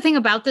 The other thing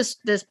about this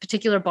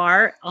particular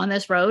bar on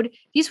this road,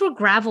 these were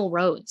gravel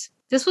roads.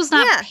 This was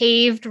not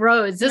paved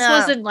roads. This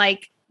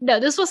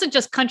this wasn't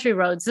just country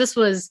roads. This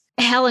was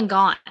hell and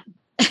gone.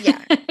 Yeah.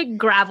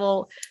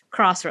 Gravel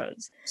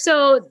crossroads.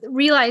 So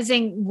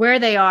realizing where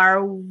they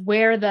are,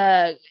 where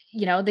the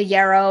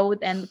yarrow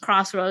and the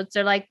crossroads,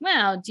 they're like,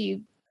 well, do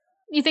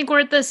you think we're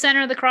at the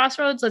center of the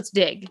crossroads? Let's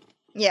dig.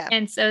 Yeah.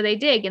 And so they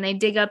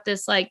dig up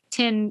this like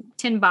tin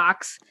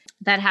box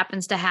that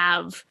happens to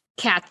have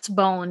cat's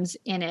bones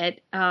in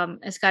it.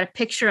 It's got a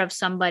picture of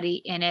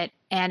somebody in it.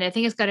 And I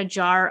think it's got a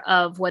jar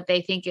of what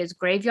they think is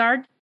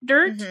graveyard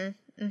dirt. Mm-hmm.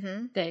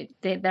 Mm-hmm.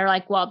 They're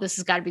like, well, this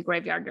has got to be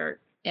graveyard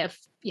dirt if,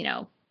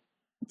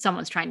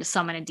 someone's trying to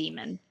summon a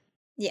demon.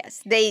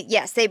 Yes,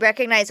 they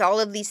recognize all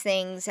of these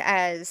things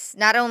as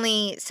not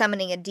only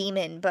summoning a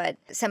demon, but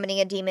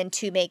summoning a demon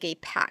to make a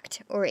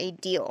pact or a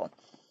deal.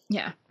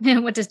 Yeah.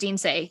 What does Dean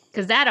say?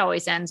 Because that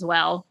always ends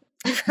well.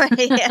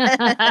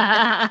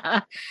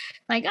 Right.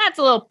 Like, that's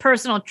a little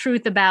personal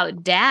truth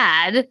about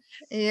Dad.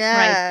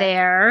 Yeah. Right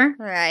there.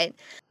 Right.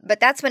 But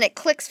that's when it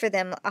clicks for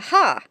them.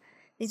 Aha!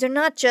 These are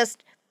not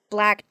just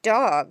black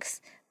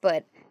dogs,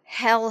 but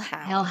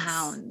hellhounds.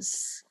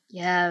 Hellhounds.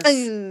 Yes.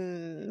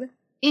 Ooh.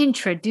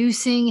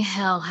 Introducing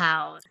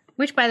Hellhound.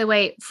 Which, by the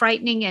way,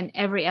 frightening in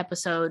every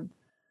episode,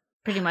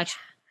 pretty much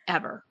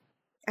ever.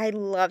 I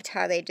loved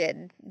how they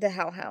did the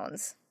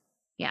hellhounds.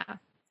 Yeah.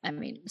 I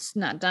mean, it's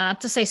not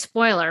to say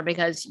spoiler,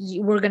 because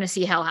we're going to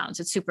see hellhounds.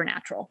 It's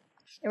supernatural.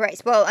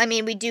 Right. Well, I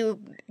mean, we do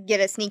get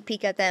a sneak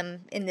peek at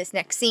them in this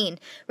next scene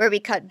where we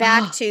cut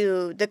back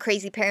to the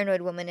crazy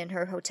paranoid woman in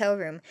her hotel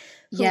room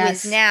who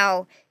is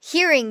now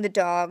hearing the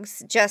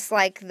dogs, just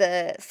like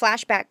the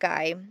flashback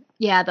guy.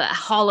 Yeah, the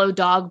hollow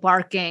dog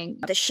barking.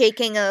 The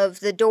shaking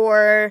of the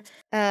door.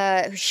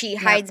 She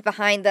hides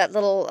behind that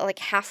little like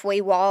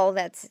halfway wall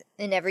that's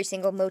in every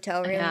single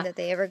motel room that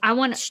they ever. I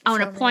want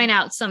to point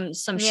out some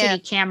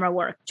shitty camera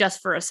work just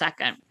for a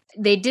second.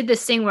 They did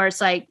this thing where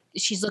it's like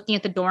she's looking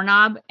at the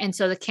doorknob, and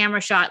so the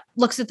camera shot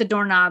looks at the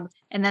doorknob,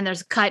 and then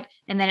there's a cut,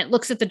 and then it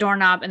looks at the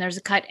doorknob, and there's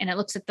a cut, and it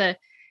looks at the.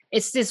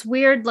 It's this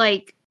weird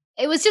like.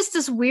 It was just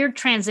this weird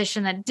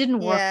transition that didn't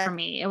work for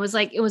me. It was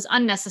like, it was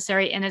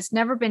unnecessary, and it's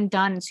never been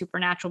done in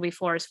Supernatural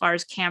before as far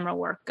as camera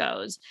work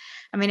goes.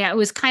 I mean, it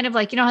was kind of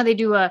like, you know how they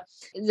do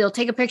they'll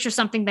take a picture of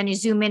something, then you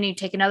zoom in, and you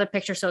take another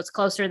picture so it's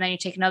closer, then you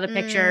take another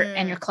picture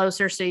and you're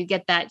closer. So you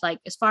get that like,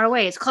 it's far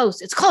away, it's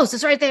close,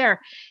 it's right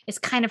there. It's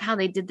kind of how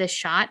they did this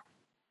shot.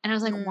 And I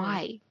was like,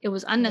 why? It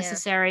was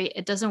unnecessary.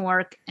 It doesn't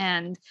work.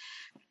 And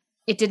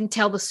it didn't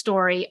tell the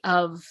story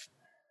of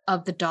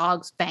the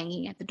dogs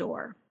banging at the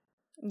door.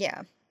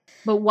 Yeah.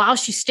 But while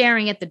she's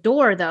staring at the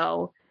door,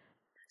 though,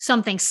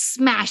 something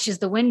smashes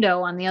the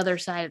window on the other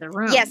side of the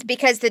room. Yes,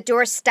 because the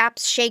door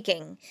stops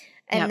shaking.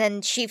 And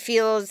then she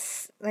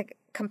feels like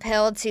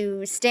compelled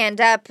to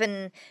stand up.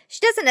 And she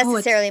doesn't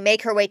necessarily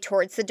make her way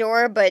towards the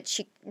door, but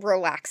she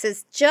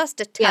relaxes just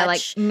a touch. Yeah,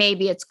 like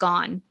maybe it's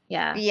gone.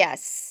 Yeah.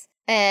 Yes.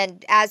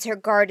 And as her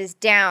guard is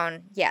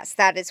down, yes,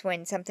 that is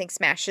when something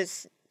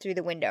smashes through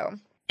the window.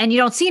 And you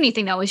don't see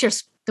anything, though. It's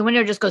just the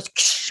window just goes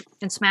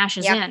and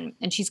smashes in,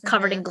 and she's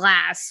covered in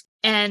glass.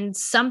 And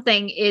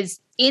something is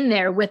in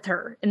there with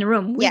her in the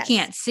room. We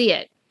can't see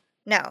it.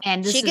 No.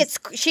 And she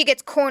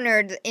gets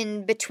cornered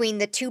in between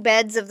the two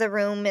beds of the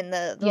room and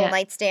the little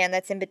nightstand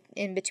that's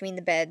in between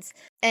the beds.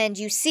 And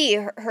you see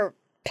her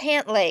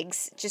pant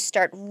legs just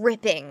start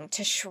ripping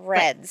to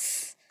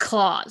shreds.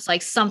 Claws,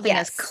 like something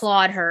has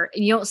clawed her.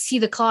 And you don't see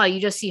the claw, you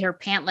just see her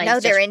pant legs. No,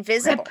 they're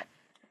invisible. Rip.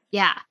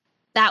 Yeah.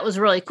 That was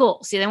really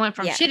cool. See, they went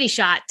from shitty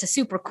shot to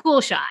super cool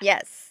shot.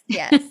 Yes.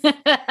 Yes.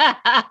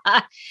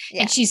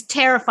 And she's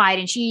terrified,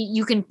 and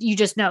you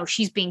just know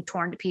she's being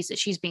torn to pieces.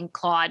 She's being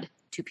clawed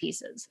to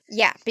pieces.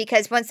 Yeah,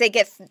 because once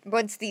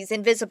these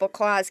invisible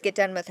claws get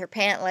done with her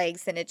pant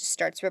legs, then it just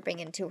starts ripping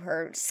into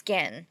her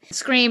skin.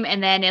 Scream,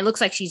 and then it looks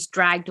like she's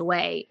dragged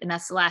away, and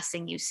that's the last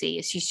thing you see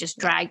is she's just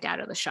dragged out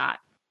of the shot.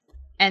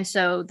 And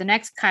so the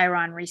next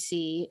Chiron we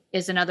see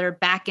is another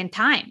back in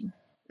time.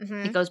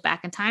 Mm-hmm. It goes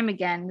back in time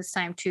again, this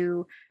time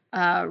to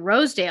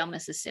Rosedale,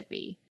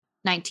 Mississippi,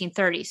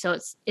 1930. So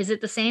is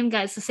it the same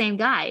guy? It's the same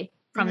guy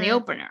from the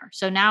opener.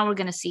 So now we're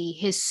going to see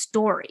his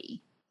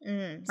story.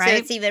 Right? So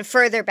it's even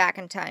further back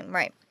in time,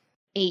 right?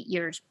 8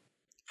 years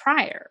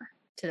prior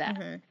to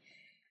that.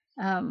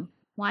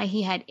 Why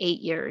he had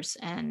 8 years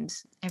and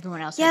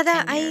everyone else had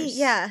 10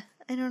 years.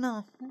 I don't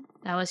know.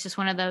 That was just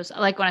one of those,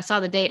 like when I saw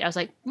the date, I was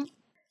like...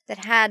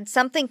 That had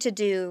something to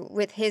do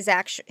with his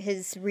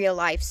real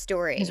life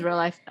story. His real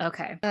life,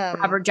 okay.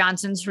 Robert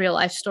Johnson's real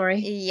life story.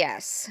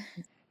 Yes.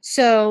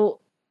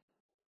 So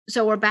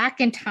we're back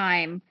in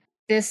time.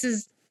 This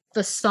is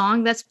the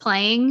song that's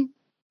playing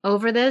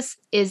over this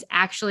is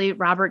actually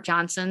Robert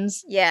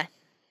Johnson's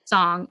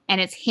song, and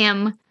it's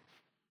him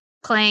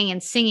playing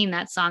and singing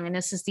that song. And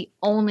this is the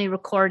only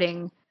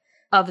recording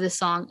of the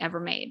song ever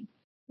made.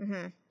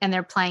 Mm-hmm. And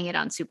they're playing it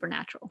on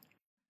Supernatural.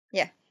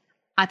 Yeah.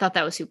 I thought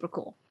that was super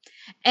cool.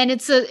 And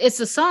it's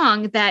a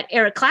song that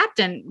Eric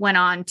Clapton went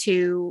on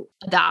to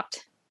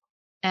adopt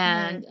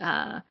and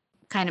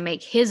kind of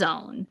make his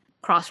own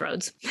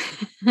Crossroads.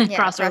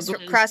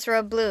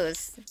 Crossroad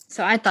Blues.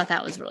 So I thought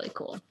that was really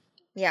cool.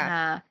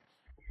 Yeah.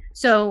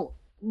 So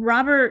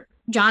Robert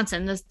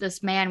Johnson,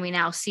 this man we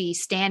now see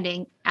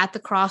standing at the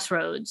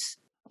crossroads,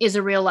 was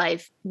a real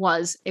life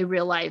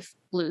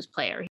blues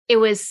player. It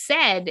was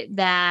said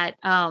that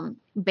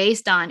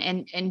based on,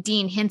 and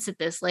Dean hints at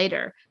this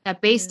later, that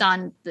based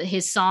on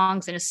his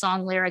songs and his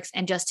song lyrics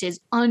and just his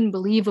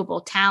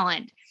unbelievable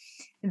talent,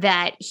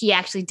 that he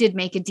actually did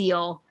make a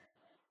deal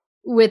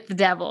with the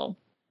devil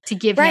to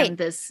give him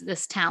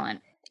this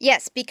talent.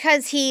 Yes,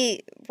 because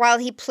while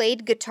he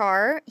played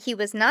guitar, he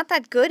was not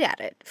that good at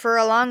it for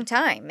a long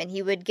time. And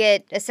he would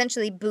get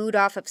essentially booed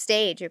off of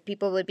stage, or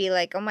people would be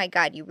like, oh my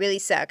God, you really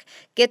suck.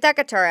 Get that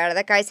guitar out of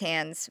that guy's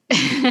hands.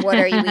 What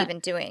are you even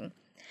doing?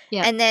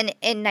 Yeah. And then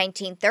in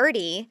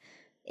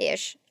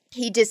 1930-ish,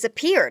 he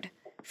disappeared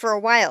for a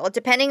while.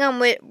 Depending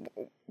on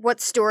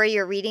what story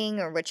you're reading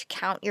or which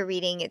account you're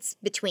reading, it's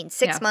between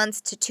 6 months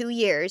to 2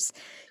 years.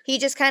 He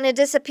just kind of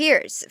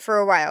disappears for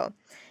a while.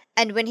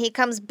 And when he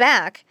comes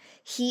back,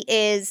 he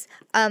is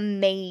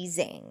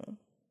amazing.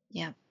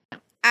 Yeah.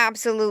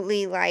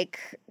 Absolutely, like,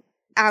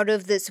 out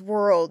of this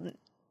world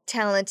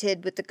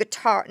talented with the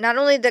guitar. Not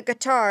only the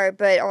guitar,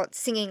 but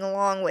singing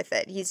along with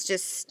it. He's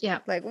just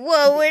like,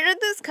 whoa, where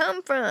did this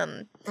come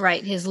from?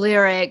 Right. His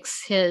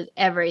lyrics, his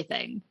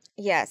everything.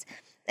 Yes.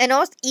 And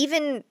also,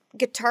 even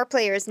guitar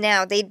players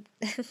now, they're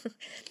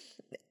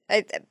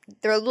a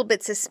little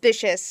bit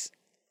suspicious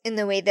in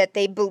the way that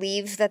they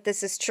believe that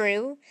this is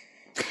true,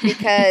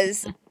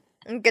 because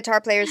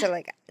guitar players are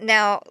like,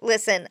 now,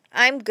 listen,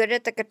 I'm good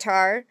at the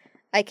guitar.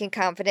 I can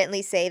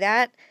confidently say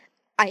that.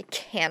 I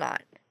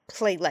cannot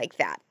play like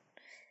that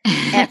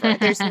ever.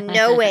 There's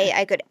no way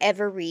I could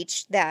ever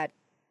reach that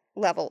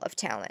level of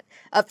talent.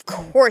 Of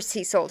course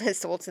he sold his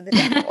soul to the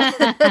devil.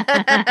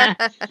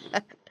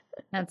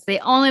 That's the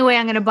only way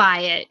I'm going to buy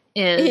it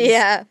is.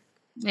 Yeah.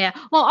 Yeah.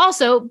 Well,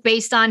 also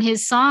based on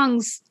his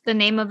songs, the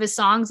name of his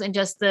songs and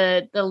just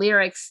the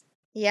lyrics.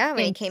 Yeah,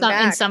 when he came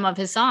back. In some of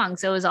his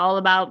songs. It was all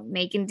about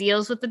making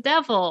deals with the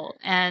devil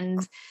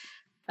and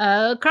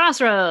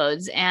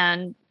crossroads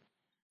and.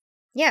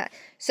 Yeah.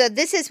 So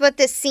this is what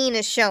this scene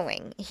is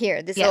showing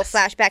here. This little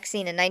flashback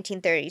scene in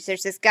 1930s.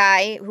 There's this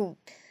guy who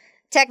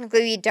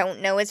technically we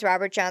don't know is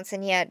Robert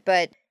Johnson yet,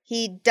 but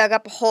he dug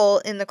up a hole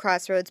in the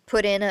crossroads,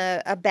 put in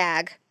a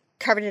bag,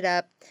 covered it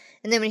up.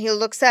 And then when he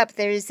looks up,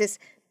 there's this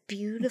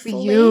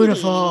beautiful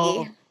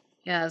lady.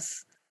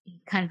 Yes.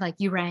 Kind of like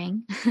you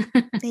rang.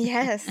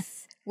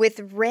 Yes.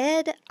 With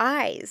red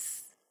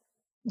eyes.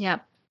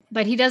 Yep.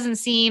 But he doesn't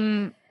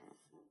seem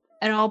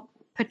at all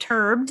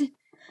perturbed.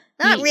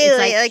 Not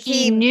really. Like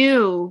he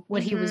knew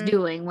what he was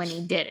doing when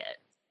he did it.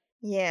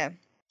 Yeah.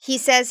 He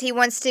says he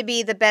wants to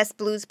be the best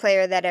blues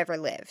player that ever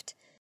lived.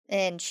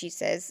 And she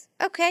says,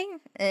 okay.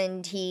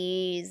 And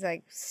he's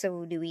like,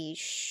 so do we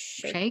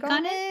shake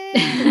on it?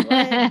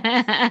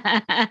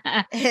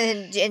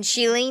 and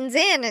she leans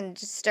in and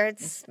just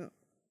starts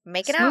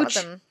making out with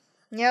him.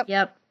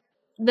 Yep.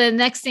 The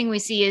next thing we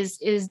see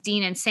is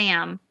Dean and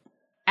Sam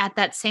at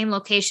that same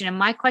location. And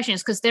my question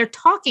is, because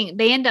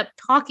they end up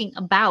talking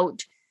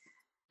about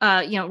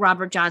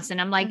Robert Johnson.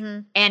 I'm like,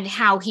 and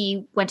how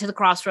he went to the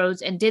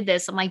crossroads and did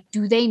this. I'm like,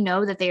 do they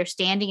know that they are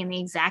standing in the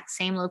exact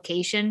same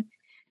location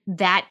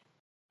that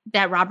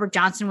Robert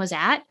Johnson was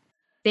at?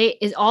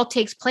 It all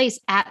takes place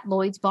at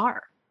Lloyd's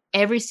bar.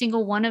 Every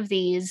single one of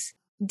these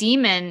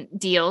demon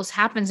deals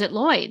happens at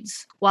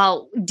Lloyd's.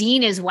 While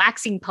Dean is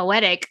waxing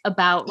poetic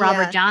about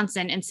Robert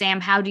Johnson and Sam,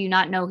 how do you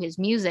not know his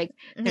music?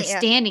 They're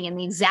standing in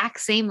the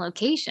exact same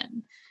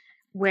location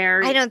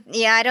where I don't Robert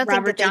think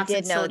that they Johnson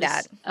did know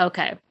that.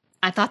 Okay.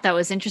 I thought that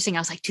was interesting. I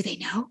was like, do they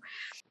know?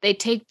 They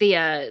take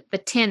the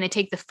tin, they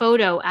take the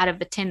photo out of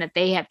the tin that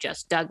they have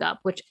just dug up,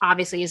 which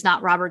obviously is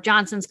not Robert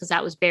Johnson's because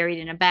that was buried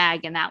in a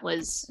bag and that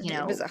was,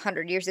 it was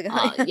 100 years ago.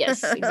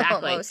 Yes,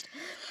 exactly. Almost.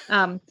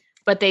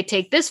 But they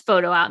take this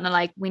photo out and they're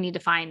like, we need to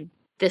find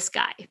this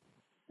guy,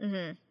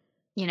 and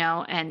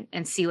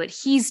see what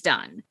he's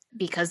done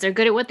because they're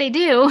good at what they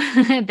do.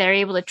 They're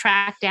able to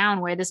track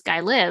down where this guy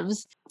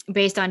lives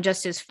based on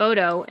just his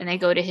photo. And they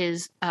go to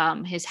his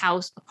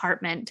house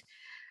apartment,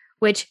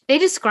 which they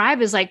describe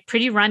as like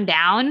pretty run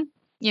down.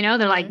 They're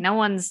like, no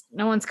one's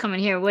coming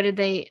here. What did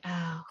they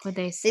say?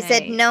 They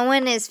said no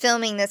one is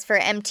filming this for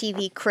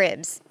MTV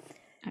Cribs.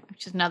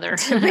 Which is another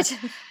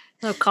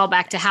little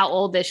callback to how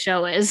old this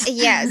show is.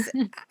 Yes.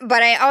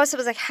 But I also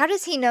was like, how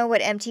does he know what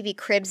MTV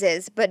Cribs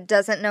is, but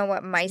doesn't know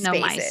what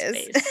MySpace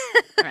is?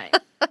 Right.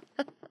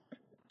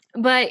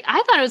 But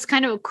I thought it was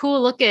kind of a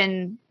cool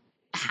looking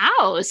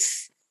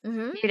house.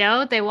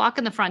 They walk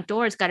in the front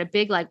door. It's got a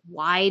big, like,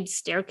 wide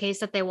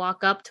staircase that they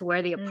walk up to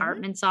where the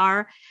apartments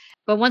are.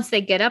 But once they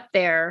get up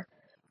there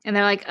and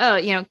they're like,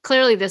 oh,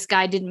 clearly this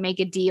guy didn't make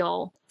a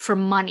deal for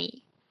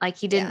money. Like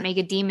he didn't make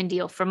a demon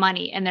deal for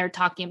money. And they're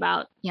talking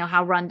about,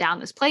 how run down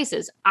this place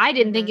is. I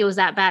didn't think it was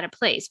that bad a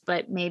place,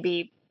 but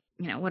maybe,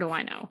 what do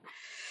I know?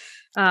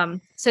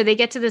 So they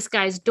get to this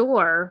guy's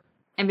door.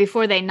 And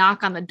before they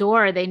knock on the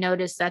door, they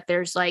notice that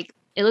there's like,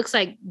 it looks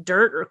like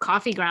dirt or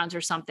coffee grounds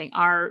or something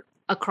are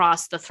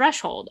across the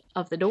threshold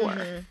of the door.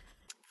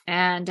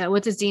 And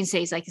what does Dean say?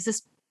 He's like, is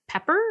this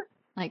pepper?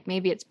 Like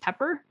maybe it's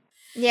pepper?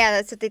 Yeah,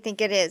 that's what they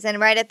think it is. And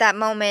right at that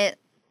moment,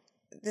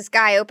 this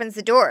guy opens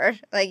the door.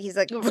 Like, he's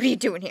like, what are you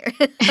doing here?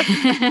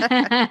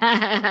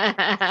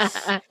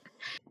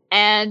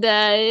 And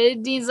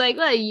Dean's like,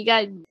 well, you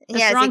got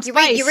wrong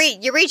like,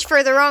 you reach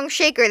for the wrong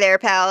shaker there,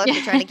 pal, if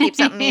you're trying to keep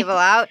something evil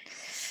out.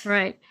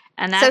 Right.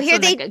 And so here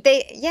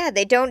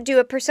they don't do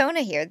a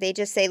persona here. They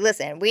just say,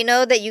 listen, we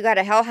know that you got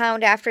a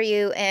hellhound after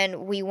you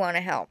and we want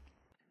to help.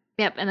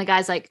 Yep. And the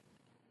guy's like,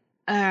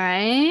 all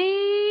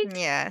right.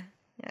 Yeah.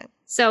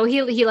 So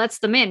he lets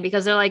them in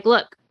because they're like,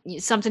 look,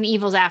 something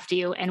evil's after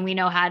you and we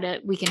know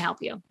we can help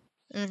you.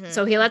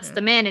 So he lets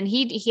them in and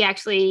he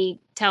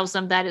actually tells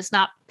them that it's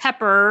not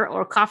pepper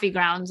or coffee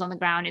grounds on the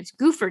ground. It's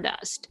goofer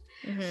dust.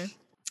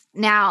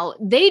 Now,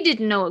 they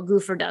didn't know what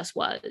goofer dust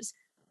was.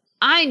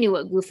 I knew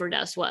what goofer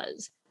dust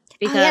was.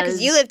 Because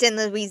you lived in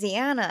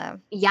Louisiana.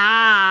 Yeah.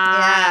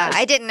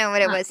 I didn't know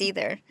what it was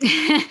either.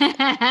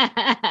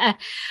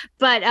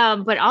 But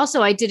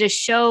also I did a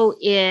show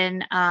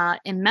in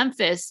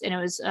Memphis and it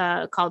was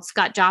called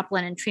Scott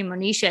Joplin and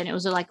Tremonisha, and it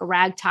was like a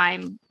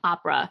ragtime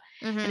opera.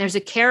 And there's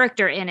a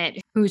character in it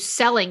who's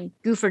selling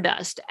goofer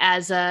dust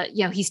as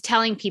he's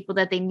telling people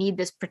that they need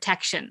this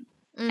protection.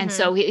 And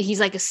so he's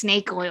like a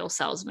snake oil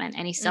salesman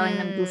and he's selling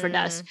them goofer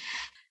dust.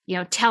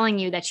 Telling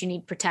you that you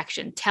need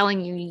protection, telling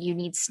you you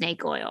need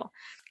snake oil.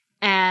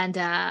 And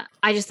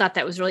I just thought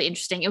that was really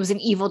interesting. It was an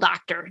evil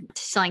doctor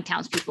selling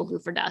townspeople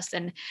goofer dust.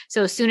 And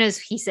so as soon as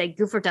he said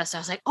goofer dust, I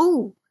was like,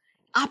 oh,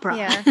 opera.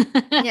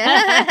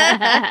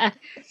 Yeah.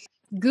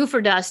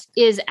 Goofer dust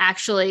is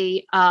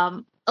actually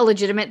a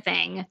legitimate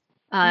thing.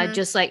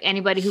 Just like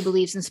anybody who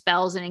believes in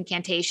spells and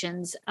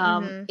incantations,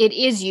 it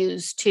is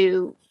used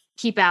to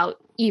keep out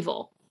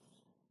evil.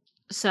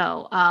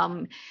 So,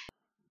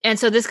 and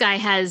so this guy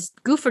has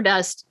goofer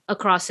dust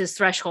across his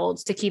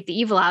thresholds to keep the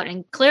evil out.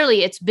 And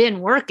clearly it's been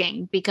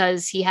working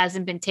because he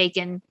hasn't been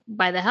taken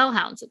by the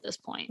hellhounds at this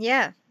point.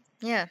 Yeah.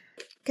 Yeah.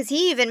 Because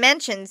he even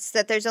mentions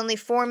that there's only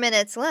 4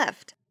 minutes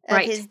left of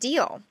his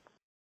deal.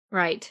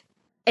 Right.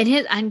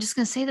 And I'm just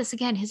going to say this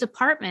again. His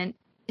apartment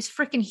is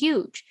freaking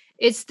huge.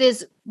 It's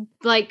this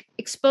like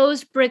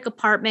exposed brick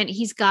apartment.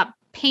 He's got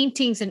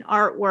paintings and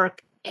artwork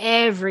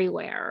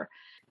everywhere.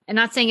 I'm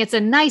not saying it's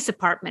a nice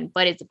apartment,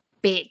 but it's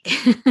big.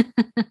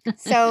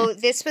 So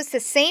this was the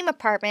same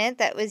apartment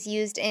that was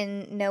used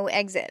in No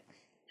Exit.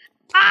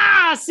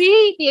 Ah,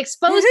 see? The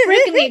exposed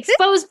brick and the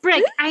exposed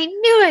brick. I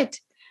knew it.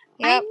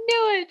 Yep. I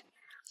knew it.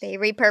 They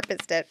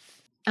repurposed it.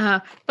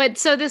 But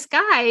so this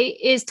guy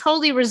is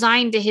totally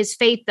resigned to his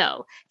fate,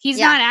 though. He's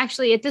not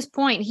actually, at this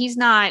point, he's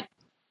not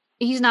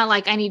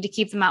like, I need to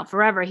keep them out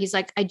forever. He's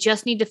like, I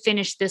just need to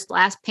finish this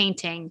last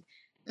painting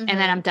and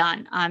then I'm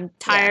done. I'm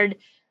tired.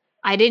 Yeah.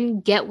 I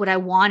didn't get what I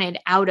wanted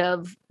out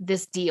of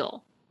this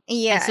deal.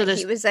 Yeah. So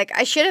he was like,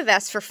 I should have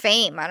asked for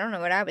fame. I don't know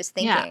what I was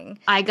thinking.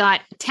 Yeah, I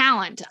got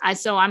talent.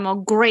 So I'm a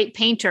great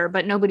painter,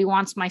 but nobody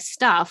wants my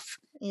stuff.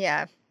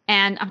 Yeah.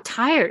 And I'm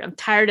tired. I'm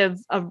tired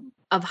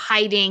of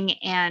hiding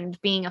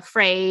and being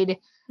afraid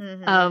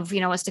of,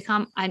 what's to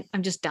come.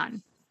 I'm just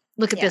done.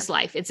 Look at this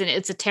life. It's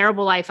a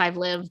terrible life I've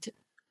lived.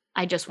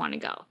 I just want to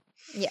go.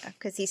 Yeah,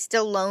 because he's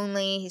still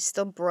lonely. He's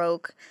still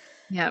broke.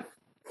 Yep.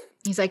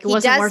 He's like, it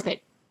wasn't worth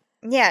it.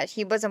 Yeah,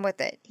 he wasn't with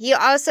it. He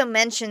also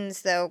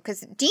mentions, though,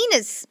 because Dean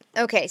is...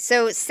 Okay,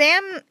 so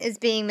Sam is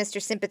being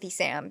Mr. Sympathy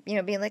Sam.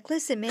 Being like,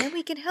 listen, man,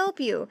 we can help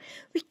you.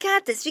 We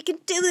got this. We can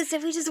do this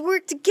if we just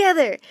work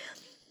together.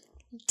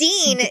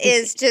 Dean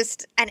is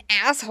just an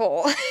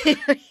asshole.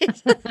 Like,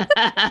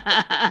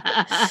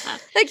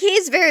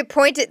 he's very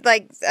pointed.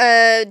 Like,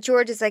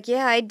 George is like,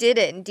 yeah, I did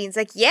it. And Dean's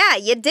like, yeah,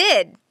 you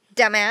did,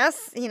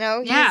 dumbass.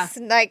 He's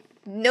like,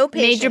 no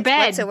patience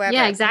whatsoever.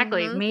 Yeah,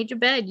 exactly. Made your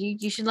bed.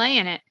 You should lay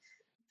in it.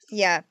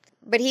 Yeah.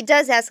 But he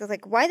does ask,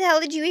 like, why the hell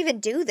did you even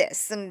do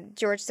this? And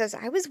George says,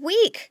 I was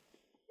weak.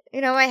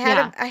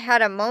 I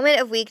had a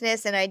moment of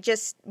weakness and I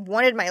just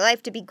wanted my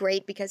life to be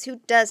great because who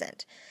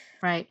doesn't?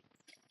 Right.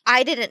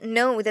 I didn't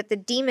know that the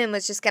demon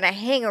was just going to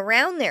hang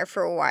around there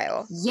for a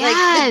while.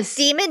 Yes. Like, the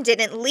demon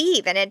didn't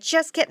leave, and it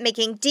just kept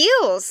making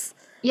deals.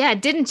 Yeah,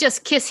 it didn't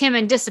just kiss him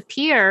and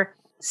disappear.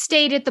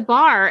 Stayed at the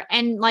bar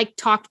and, like,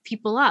 talked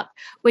people up,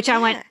 which I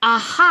went,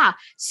 aha.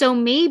 So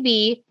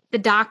maybe the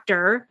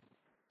doctor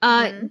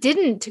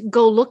didn't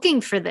go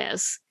looking for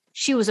this.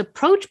 She was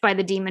approached by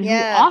the demon who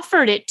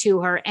offered it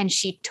to her, and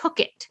she took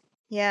it.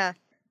 Yeah.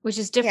 Which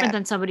is different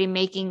than somebody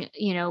making,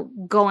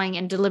 going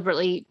and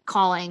deliberately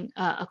calling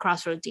a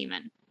crossroad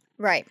demon.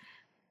 Right.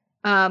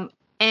 And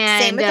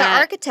same with the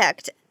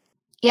architect.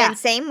 Yeah. And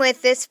same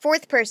with this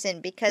fourth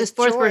person, because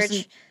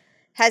George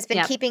has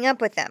been keeping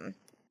up with them.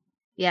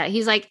 Yeah.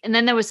 He's like, and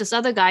then there was this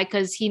other guy,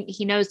 because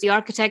he knows the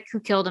architect who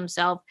killed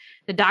himself,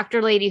 the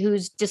doctor lady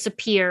who's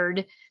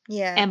disappeared.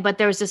 Yeah. But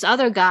there was this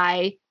other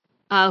guy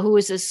who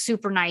was a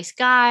super nice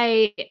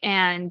guy,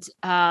 and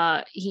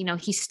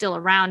he's still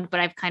around, but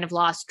I've kind of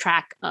lost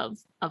track of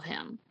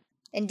him.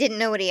 And didn't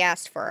know what he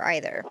asked for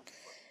either.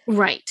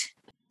 Right.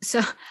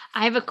 So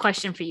I have a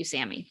question for you,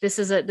 Sammy. This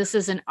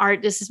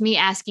is me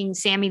asking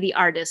Sammy the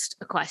artist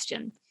a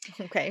question.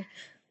 Okay.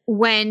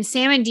 When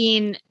Sam and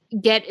Dean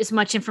get as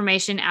much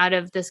information out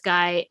of this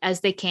guy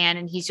as they can,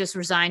 and he's just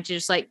resigned to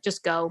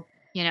just go,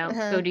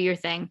 go do your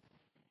thing.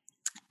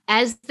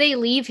 As they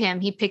leave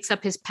him, he picks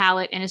up his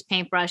palette and his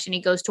paintbrush and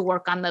he goes to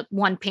work on the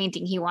one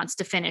painting he wants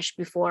to finish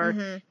before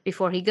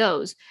he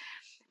goes.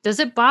 Does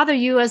it bother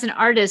you as an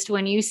artist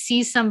when you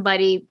see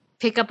somebody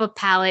pick up a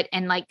palette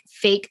and like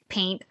fake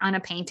paint on a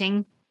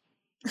painting?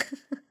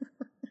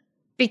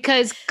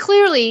 Because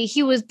clearly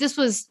this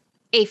was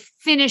a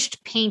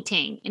finished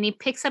painting, and he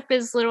picks up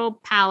his little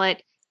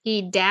palette.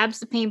 He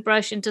dabs the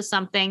paintbrush into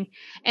something,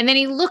 and then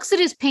he looks at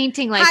his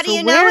painting like, how do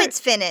you know it's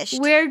finished?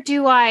 Where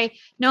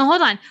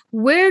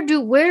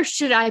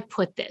should I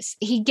put this?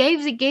 He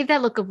gave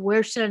that look of,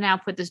 where should I now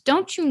put this?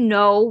 Don't you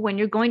know when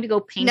you're going to go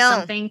paint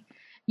something?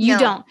 You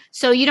don't.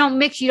 So you don't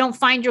mix, you don't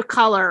find your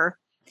color.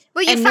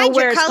 Well, you find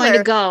your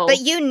color, but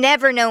you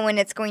never know when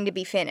it's going to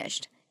be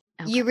finished.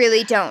 Okay. You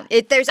really don't.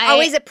 There's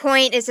always a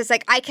point. It's just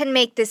like, I can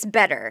make this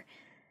better.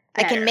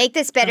 I can make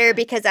this better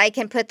because I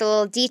can put the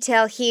little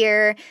detail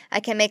here. I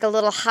can make a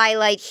little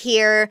highlight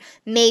here.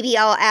 Maybe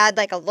I'll add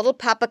like a little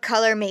pop of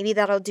color. Maybe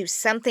that'll do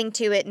something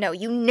to it. No,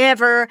 you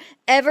never,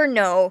 ever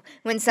know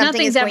when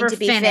something is going to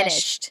be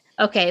finished.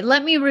 Okay,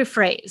 let me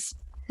rephrase.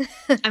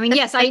 I mean,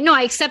 yes, I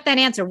accept that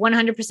answer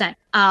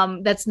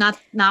 100%. That's not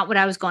what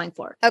I was going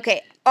for.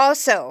 Okay,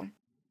 also,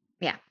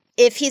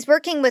 if he's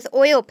working with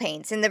oil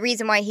paints, and the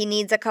reason why he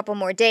needs a couple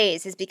more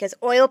days is because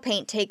oil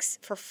paint takes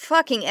for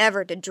fucking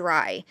ever to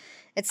dry.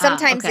 It's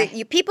sometimes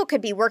people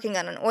could be working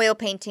on an oil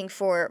painting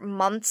for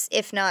months,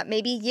 if not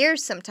maybe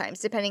years sometimes,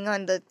 depending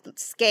on the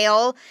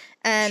scale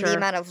and the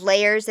amount of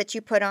layers that you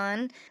put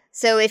on.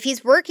 So if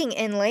he's working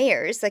in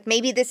layers, like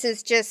maybe this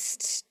is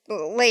just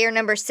layer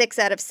number 6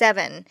 out of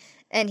 7,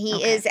 and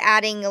he is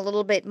adding a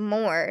little bit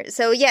more.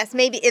 So yes,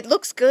 maybe it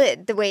looks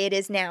good the way it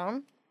is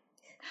now.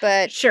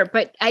 But sure,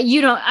 but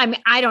you don't. I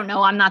mean, I don't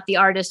know. I'm not the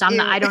artist.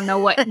 I don't know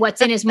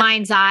what's in his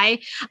mind's eye.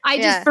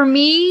 For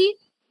me,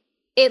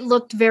 it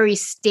looked very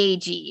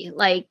stagey.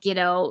 Like,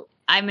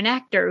 I'm an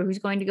actor who's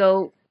going to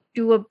go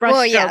do a brush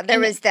stroke. Yeah, there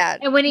was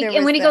that. And when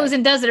he goes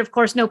and does it, of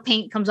course, no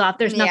paint comes off.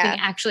 There's nothing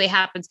actually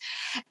happens.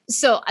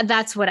 So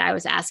that's what I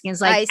was asking.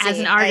 Is like, as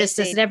an artist,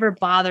 does it ever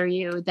bother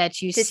you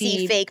that you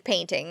see fake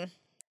painting?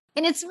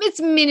 And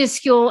it's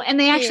minuscule, and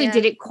they actually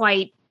did it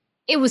quite.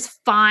 It was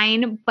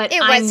fine, but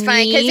it was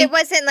fine because it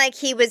wasn't like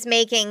he was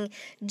making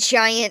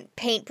giant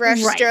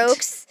paintbrush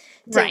strokes.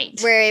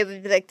 Where it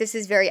would be like, this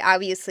is very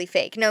obviously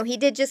fake. No, he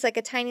did just like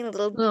a tiny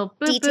little boop,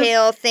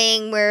 detail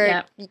thing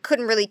where you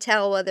couldn't really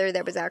tell whether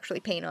there was actually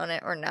paint on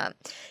it or not.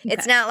 Okay.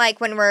 It's not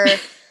like when we're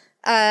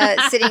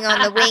sitting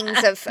on the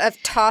wings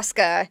of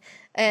Tosca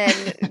and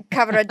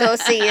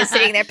Cavaradossi is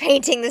sitting there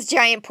painting this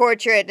giant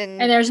portrait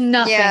and there's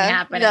nothing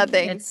happening.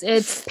 Nothing.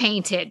 It's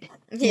painted.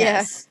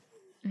 Yes.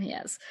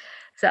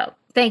 So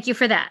thank you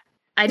for that.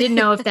 I didn't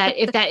know if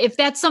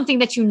that's something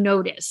that you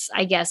notice,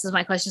 I guess is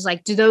my question. Is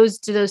like, do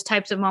those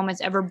types of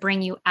moments ever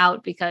bring you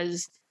out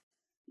because,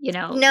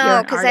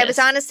 no, because I was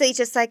honestly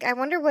just like, I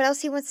wonder what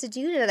else he wants to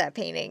do to that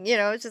painting.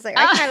 It's just like,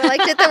 I kind of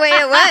liked it the way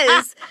it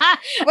was.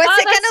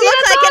 What's it going to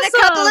look like in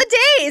a couple of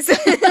days?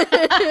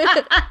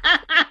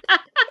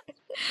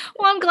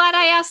 Well, I'm glad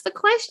I asked the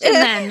question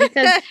then,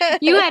 because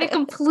you had a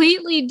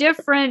completely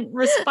different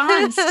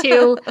response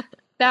to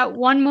that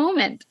one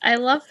moment. I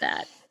love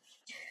that.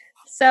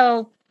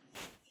 So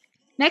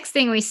next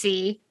thing we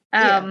see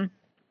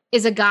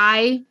is a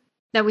guy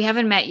that we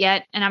haven't met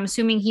yet, and I'm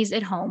assuming he's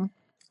at home,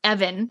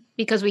 Evan,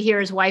 because we hear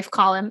his wife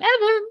call him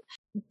Evan.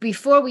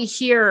 Before we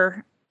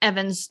hear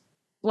Evan's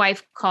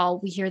wife call,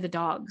 we hear the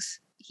dogs.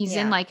 He's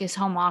in like his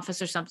home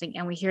office or something,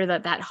 and we hear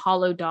that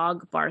hollow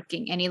dog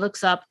barking, and he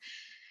looks up,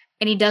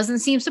 and he doesn't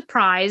seem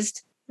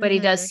surprised, but he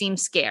does seem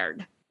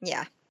scared.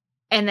 Yeah.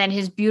 And then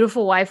his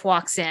beautiful wife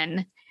walks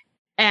in,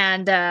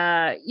 and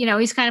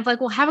he's kind of like,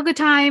 well, have a good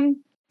time.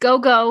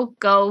 Go.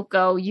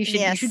 You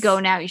should go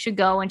now. You should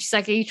go. And she's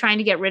like, are you trying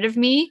to get rid of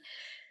me?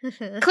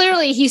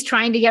 Clearly he's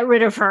trying to get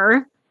rid of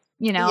her.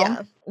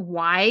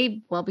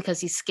 Why? Well, because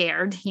he's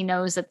scared. He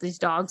knows that these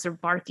dogs are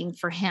barking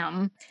for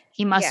him.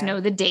 He must know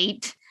the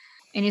date.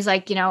 And he's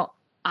like,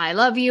 I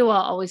love you.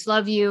 I'll always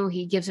love you.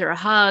 He gives her a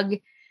hug.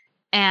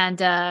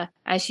 And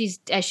as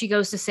she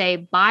goes to say,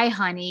 bye,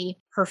 honey,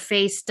 her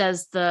face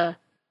does the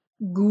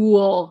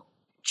ghoul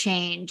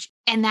change.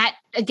 And that,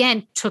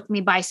 again, took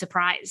me by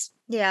surprise.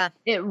 Yeah.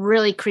 It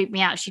really creeped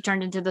me out. She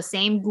turned into the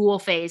same ghoul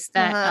face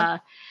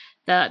that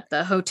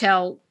the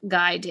hotel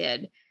guy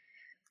did.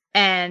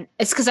 And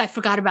it's because I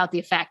forgot about the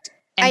effect.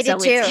 And I did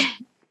too.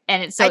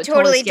 I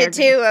totally did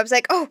too. I was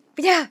like, oh,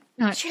 yeah.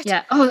 Shit.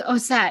 Yeah. Oh,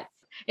 it's that.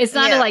 It's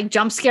not a like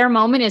jump scare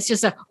moment. It's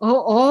just Yeah.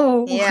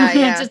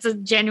 It's just a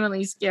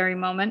genuinely scary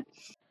moment.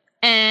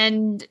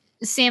 And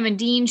Sam and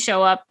Dean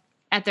show up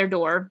at their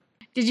door.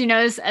 Did you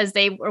notice as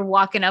they were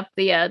walking up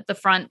the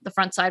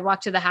front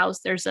sidewalk to the house,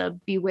 there's a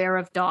beware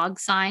of dog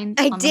sign?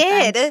 I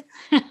did.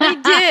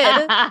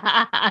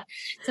 It's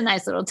a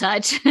nice little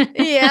touch.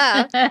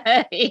 Yeah.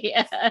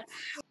 Yeah.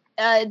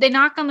 They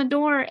knock on the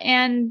door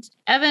and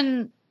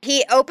Evan.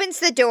 He opens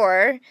the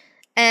door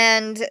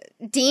and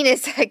Dean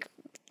is like,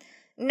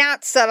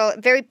 not subtle,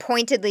 very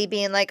pointedly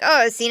being like,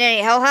 oh, seen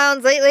any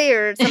hellhounds lately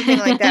or something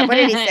like that. What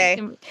did he say?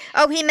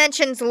 Oh, he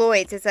mentions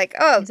Lloyd's. It's like,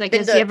 oh. He's like,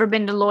 has he ever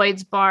been to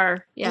Lloyd's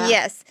bar? Yeah.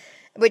 Yes.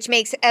 Which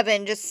makes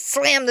Evan just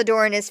slam the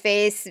door in his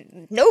face.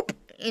 Nope.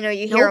 You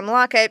hear him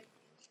lock it.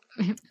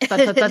 Yes.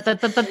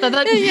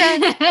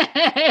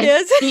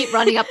 Feet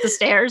running up the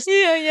stairs.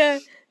 Yeah.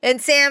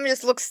 And Sam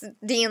just looks at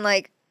Dean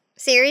like,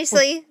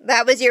 seriously?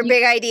 That was your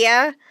big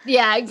idea?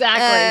 Yeah,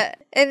 exactly.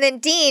 And then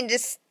Dean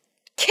just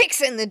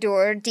kicks in the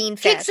door. Dean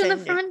kicks in the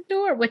front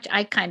door, which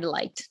I kind of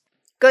liked.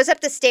 Goes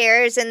up the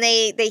stairs and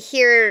they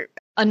hear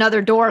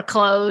another door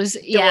close.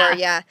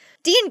 Yeah.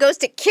 Dean goes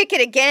to kick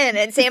it again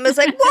and Sam is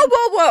like,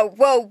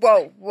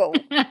 whoa.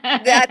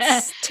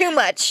 That's too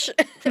much.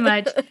 Too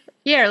much.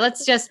 Here,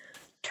 let's just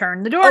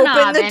turn the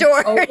doorknob.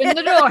 Open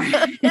the door.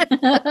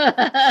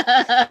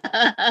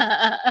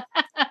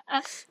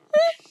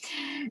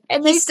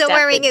 And he's still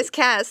wearing his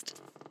cast.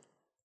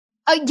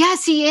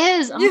 Yes, he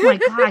is. Oh my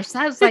gosh.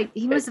 That was like,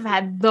 he must have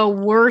had the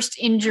worst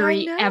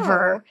injury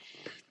ever.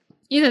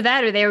 Either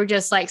that or they were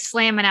just like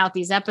slamming out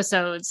these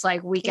episodes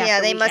like week after week.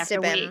 Yeah, they must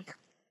have been.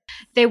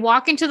 They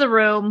walk into the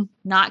room,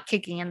 not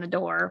kicking in the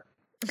door.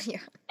 Yeah.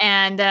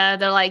 And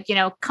they're like,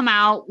 come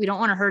out. We don't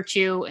want to hurt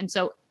you. And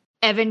so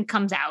Evan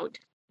comes out.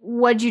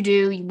 What'd you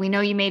do? We know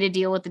you made a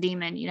deal with the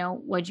demon.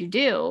 What'd you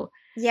do?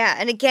 Yeah,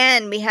 and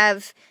again, we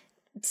have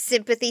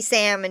Sympathy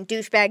Sam and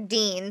Douchebag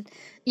Dean,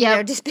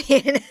 Yep. just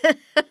being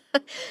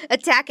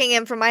attacking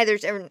him from either,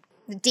 or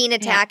Dean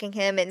attacking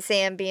him and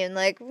Sam being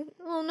like,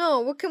 oh no,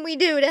 what can we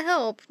do to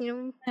help?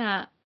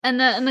 Yeah. And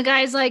the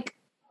guy's like,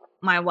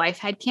 my wife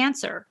had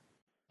cancer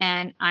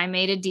and I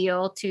made a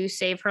deal to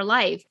save her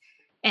life.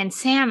 And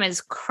Sam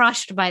is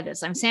crushed by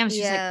this. Sam's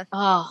just like,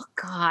 oh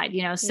God,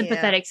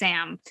 sympathetic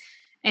Sam.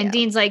 And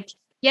Dean's like,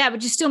 yeah,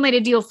 but you still made a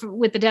deal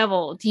with the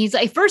devil. He's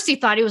like, first he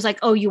thought he was like,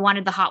 oh, you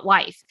wanted the hot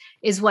wife,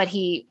 is what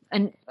he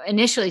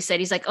initially said.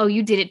 He's like, oh,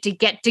 you did it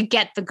to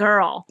get the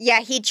girl. Yeah,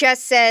 he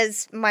just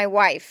says my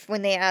wife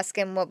when they ask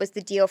him what was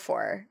the deal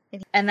for.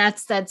 And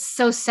that's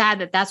so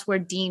sad that's where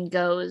Dean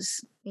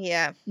goes.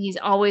 Yeah. He's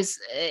always,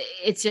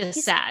 it's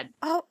just sad.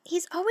 Oh,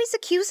 he's always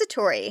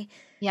accusatory.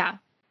 Yeah.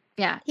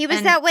 Yeah. He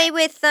was that way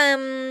with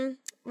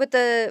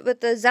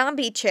the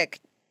zombie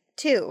chick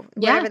too.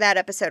 Whatever that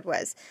episode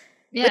was.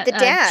 Yeah, with the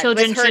dad.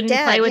 Children with her shouldn't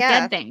dad, play with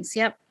dead things.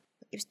 Yep.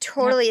 He was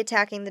totally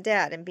attacking the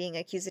dad and being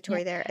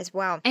accusatory there as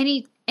well. And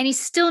he's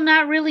still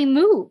not really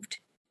moved.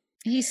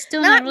 He's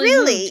still not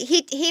really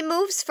moved. He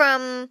moves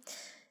from,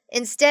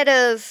 instead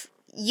of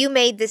you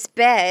made this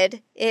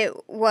bed, it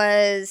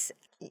was,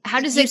 how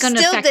does it going to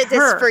affect her? You still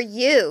did this for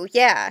you.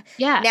 Yeah.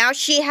 Yeah. Now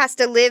she has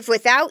to live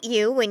without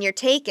you when you're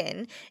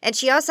taken. And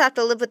she also has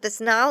to live with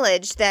this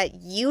knowledge that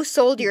you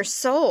sold your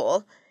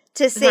soul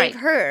to save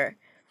her.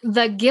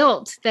 The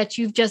guilt that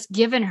you've just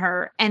given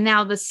her, and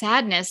now the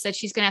sadness that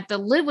she's going to have to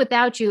live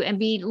without you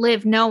and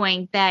live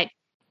knowing that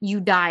you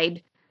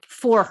died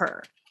for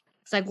her.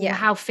 It's like, well,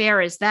 how fair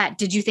is that?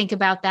 Did you think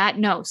about that?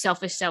 No,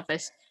 selfish.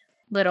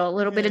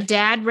 Little bit of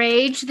dad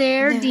rage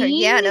there,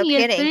 Dean. Yeah, no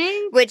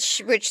kidding.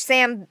 Which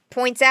Sam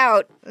points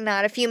out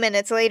not a few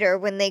minutes later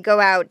when they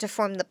go out to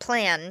form the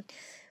plan,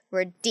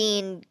 where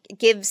Dean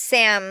gives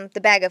Sam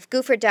the bag of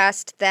goofer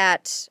dust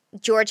that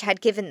George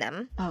had given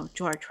them. Oh,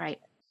 George,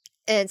 right.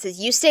 And it says,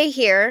 you stay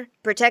here,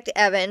 protect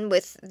Evan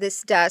with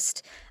this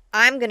dust.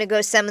 I'm going to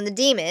go summon the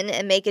demon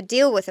and make a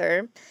deal with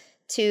her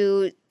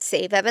to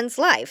save Evan's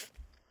life.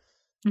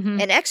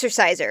 Mm-hmm. And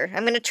exorcise her.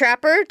 I'm going to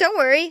trap her. Don't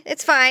worry.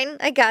 It's fine.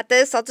 I got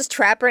this. I'll just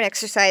trap her and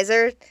exorcise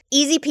her.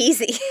 Easy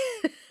peasy.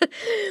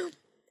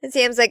 And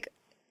Sam's like,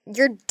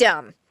 you're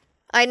dumb.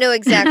 I know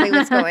exactly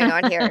what's going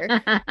on here.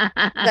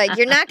 Like,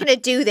 you're not going to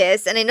do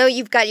this. And I know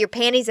you've got your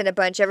panties in a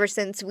bunch ever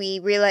since we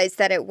realized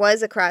that it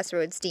was a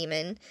Crossroads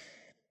demon.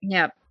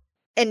 Yep.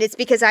 And it's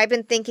because I've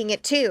been thinking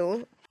it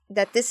too,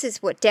 that this is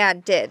what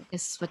Dad did.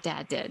 This is what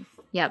Dad did.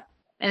 Yep.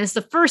 And it's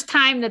the first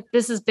time that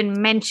this has been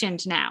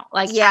mentioned now.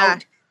 Like,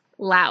 out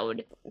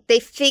loud. They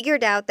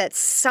figured out that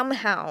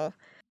somehow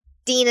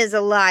Dean is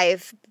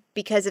alive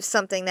because of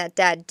something that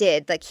Dad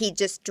did. Like, he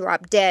just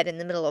dropped dead in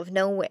the middle of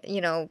nowhere,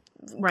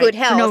 good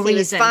health. No he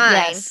reason. was fine.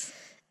 Yes.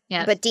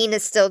 Yes. But Dean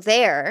is still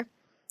there.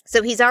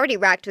 So he's already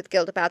racked with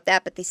guilt about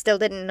that, but they still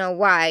didn't know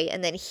why.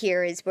 And then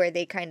here is where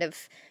they kind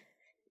of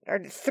are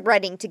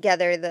threading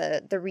together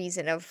the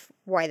reason of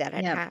why that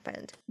had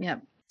happened.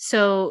 Yep.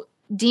 So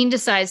Dean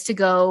decides to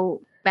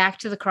go back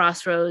to the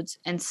Crossroads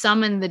and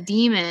summon the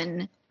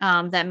demon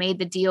that made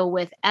the deal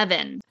with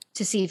Evan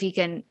to see if he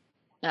can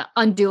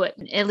undo it,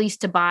 at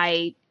least to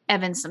buy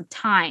Evan some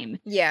time.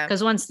 Yeah.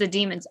 Because once the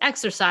demons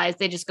exorcise,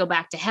 they just go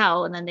back to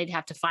hell and then they'd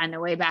have to find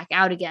their way back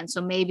out again.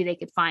 So maybe they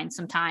could find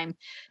some time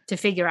to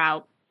figure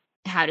out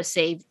how to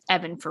save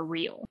Evan for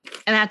real.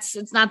 And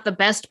it's not the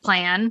best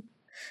plan.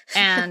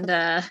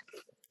 And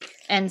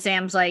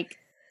Sam's like,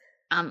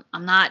 I'm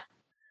not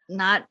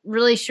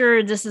really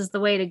sure this is the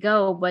way to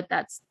go, but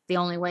that's the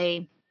only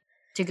way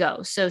to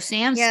go. So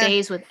Sam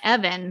stays with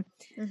Evan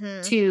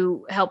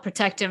to help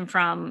protect him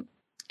from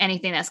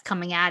anything that's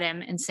coming at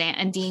him,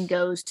 and Dean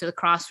goes to the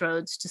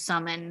Crossroads to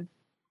summon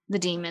the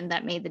demon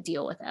that made the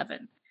deal with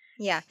Evan.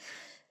 Yeah.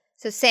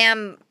 So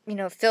Sam,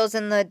 fills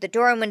in the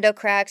door and window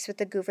cracks with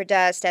the goofer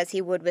dust as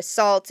he would with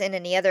salt in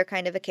any other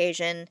kind of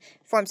occasion,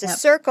 forms a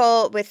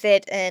circle with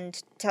it,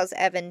 and tells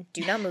Evan,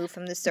 do not move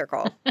from the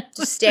circle.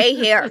 Just stay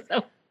here.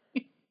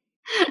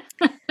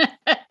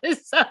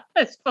 It's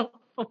so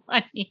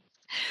funny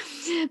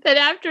that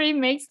after he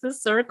makes the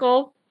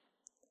circle,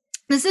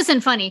 this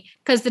isn't funny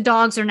because the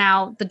dogs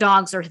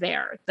are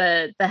there.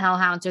 The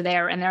hellhounds are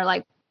there, and they're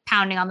like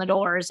pounding on the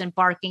doors and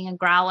barking and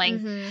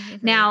growling.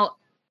 Now,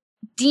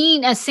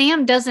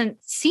 Sam doesn't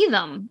see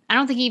them. I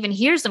don't think he even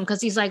hears them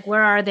because he's like,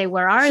 where are they?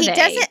 Where are they?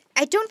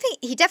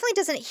 He definitely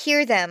doesn't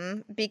hear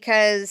them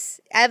because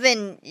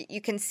Evan,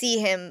 you can see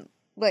him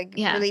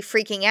really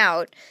freaking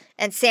out.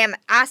 And Sam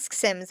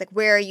asks him,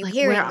 where are you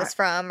hearing this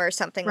from? Or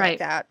something like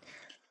that.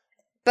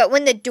 But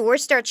when the door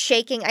starts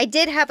shaking, I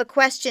did have a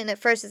question at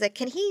first. Is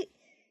can he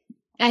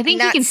I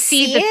think he can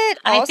see it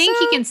also? I think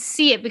he can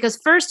see it because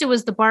first it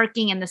was the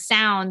barking and the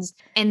sounds.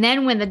 And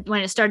then when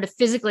it started to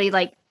physically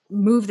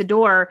move the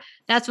door,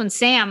 that's when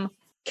Sam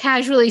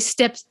casually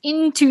steps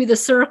into the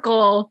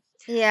circle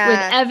with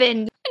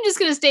Evan. I'm just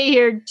going to stay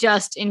here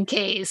just in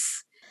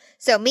case.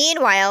 So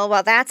meanwhile,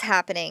 while that's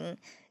happening,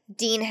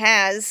 Dean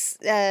has,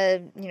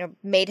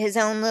 made his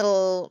own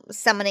little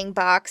summoning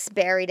box,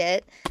 buried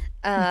it,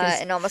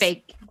 and almost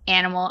fake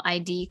animal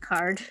ID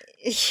card.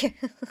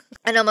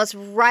 And almost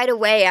right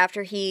away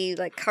after he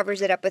like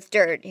covers it up with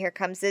dirt, here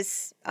comes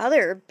this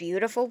other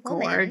beautiful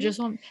woman. Gorgeous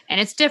woman. And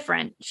it's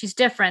different. She's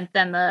different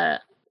than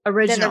the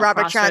original. Than the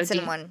Robert Crossroad Johnson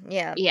Dean. one.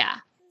 Yeah. Yeah.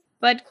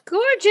 But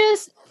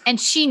gorgeous. And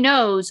she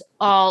knows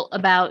all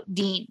about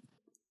Dean.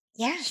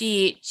 Yeah.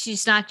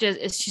 She's not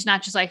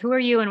just like, who are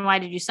you and why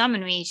did you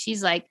summon me?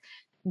 She's like,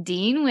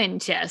 Dean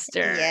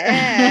Winchester.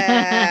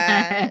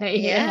 Yeah.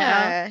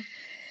 Yeah.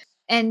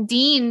 And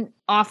Dean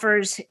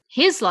offers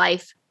his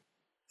life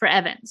for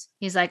Evans.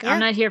 He's like, I'm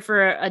not here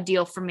for a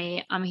deal for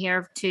me. I'm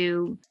here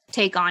to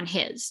take on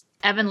his.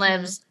 Evan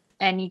lives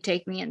and you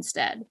take me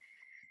instead.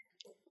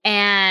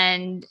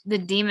 And the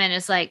demon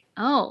is like,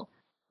 oh,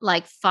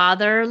 like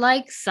father,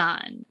 like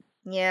son.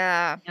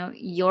 Yeah. You know,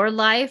 your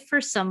life for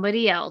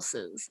somebody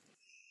else's.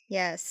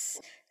 Yes.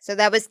 So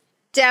that was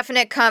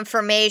definite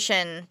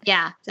confirmation.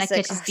 Yeah. Just that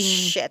like, catches oh, Dean.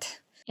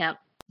 shit. Yep.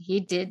 He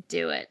did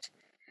do it.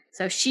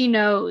 So she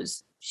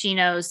knows,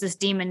 this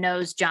demon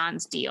knows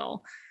John's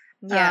deal.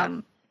 Yeah.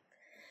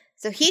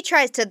 So he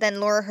tries to then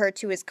lure her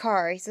to his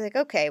car. He's like,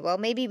 okay, well,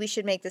 maybe we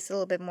should make this a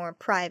little bit more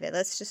private.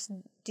 Let's just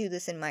do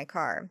this in my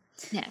car.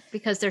 Yeah,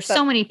 because there's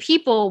so many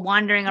people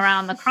wandering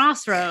around the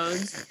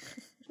crossroads.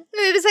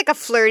 It was like a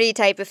flirty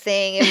type of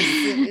thing.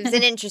 It was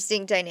an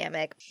interesting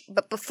dynamic.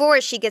 But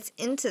before she gets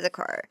into the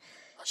car,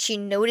 she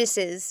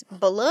notices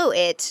below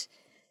it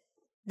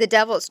the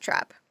devil's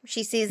trap.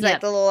 She sees like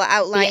the little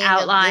outline. The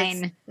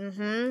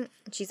outline.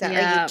 She's like,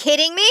 are you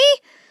kidding me?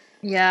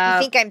 Yeah.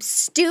 You think I'm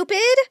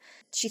stupid?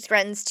 She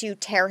threatens to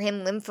tear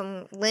him limb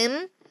from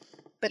limb,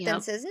 but then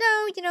says,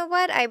 no, you know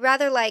what? I'd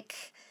rather like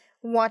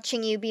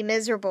watching you be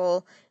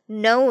miserable,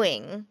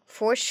 knowing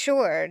for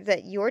sure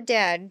that your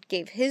dad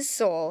gave his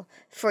soul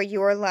for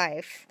your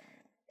life,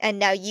 and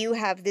now you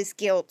have this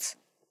guilt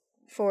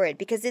for it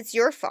because it's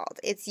your fault.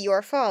 It's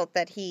your fault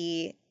that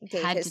he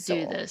gave his soul.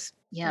 Had to do this.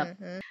 Yep.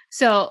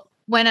 So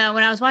when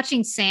I was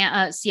watching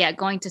Sam,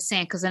 going to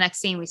Sam, because the next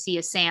scene we see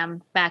is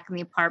Sam back in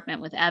the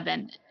apartment with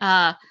Evan.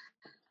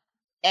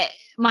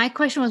 My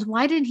question was,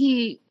 why didn't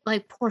he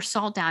like pour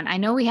salt down? I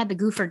know we had the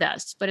goofer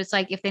dust, but it's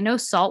like, if they know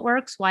salt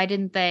works, why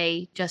didn't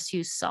they just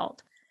use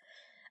salt?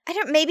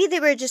 Maybe they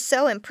were just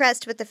so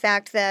impressed with the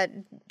fact that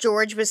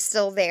George was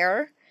still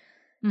there,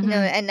 you know,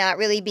 and not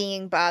really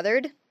being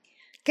bothered.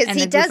 Because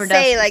he does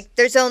say, like,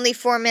 there's only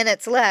 4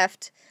 minutes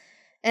left,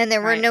 and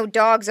there were no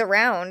dogs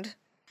around.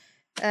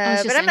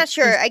 But I'm not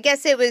sure. I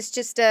guess it was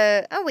just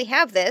we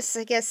have this.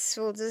 I guess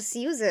we'll just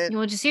use it.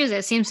 We'll just use it.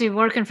 It seems to be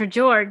working for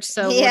George,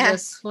 so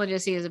we'll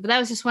just use it. But that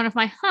was just one of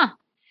my,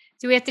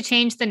 do we have to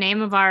change the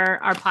name of our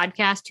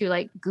podcast to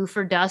like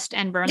Goofer Dust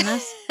and Burn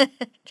This?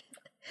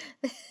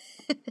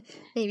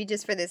 Maybe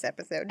just for this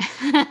episode.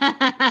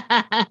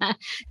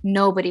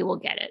 Nobody will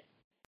get it.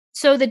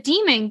 So the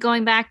demon,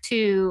 going back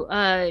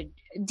to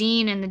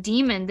Dean and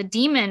the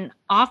demon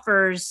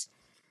offers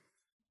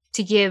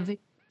to give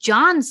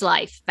John's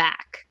life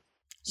back.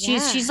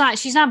 She's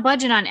not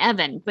budging on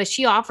Evan, but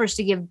she offers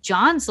to give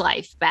John's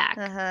life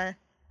back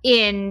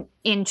in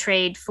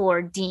trade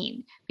for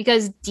Dean,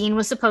 because Dean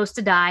was supposed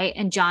to die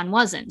and John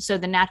wasn't. So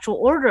the natural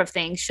order of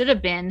things should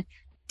have been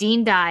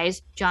Dean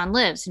dies, John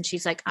lives, and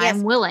she's like,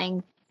 I'm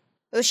willing.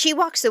 Well, she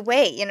walks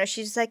away. You know,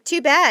 she's like,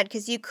 too bad,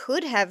 because you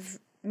could have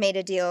made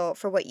a deal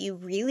for what you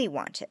really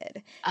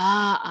wanted.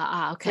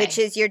 Okay. Which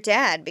is your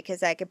dad,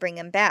 because I could bring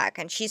him back.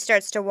 And she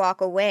starts to walk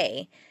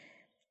away.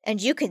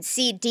 And you could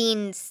see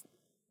Dean's,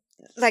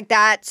 like,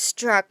 that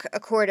struck a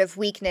chord of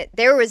weakness.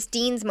 There was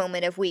Dean's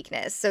moment of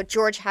weakness. So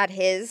George had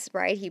his,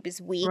 right? He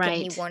was weak and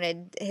he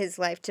wanted his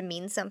life to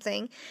mean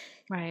something.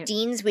 Right.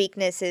 Dean's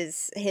weakness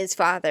is his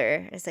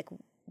father. It's like,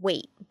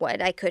 wait,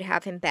 what? I could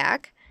have him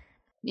back?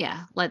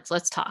 Yeah, let's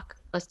talk.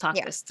 Let's talk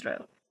this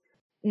through.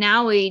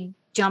 Now we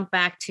jump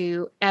back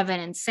to Evan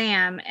and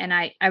Sam, and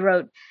I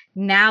wrote,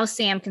 now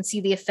Sam can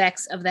see the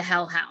effects of the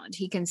hellhound.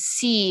 He can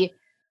see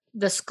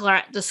the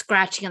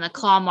scratching and the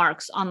claw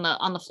marks on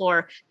the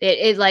floor.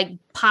 It like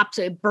pops,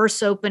 it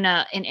bursts open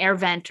an air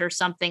vent or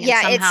something.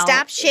 Yeah, and it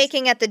stops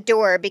shaking at the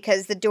door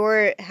because the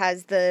door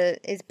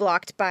is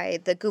blocked by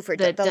the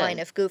goofer the line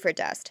of goofer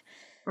dust.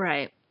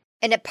 Right.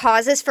 And it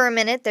pauses for a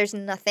minute. There's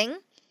nothing,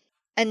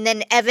 and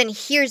then Evan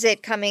hears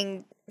it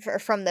coming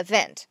from the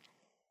vent.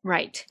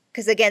 Right.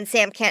 Because again,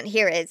 Sam can't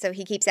hear it, so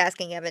he keeps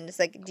asking Evan, "It's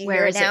like, do you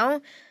hear it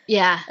now?"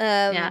 Yeah.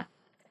 Yeah.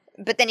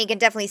 But then he can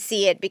definitely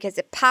see it because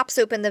it pops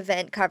open the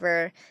vent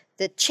cover.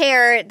 The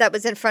chair that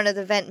was in front of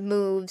the vent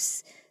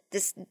moves.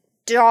 This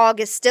dog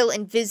is still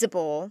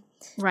invisible.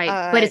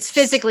 Right. But it's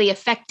physically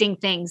affecting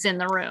things in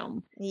the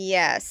room.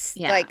 Yes.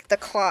 Yeah. Like the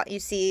claw, you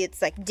see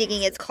it's like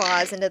digging its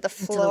claws into the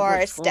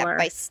floor, step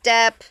by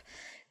step,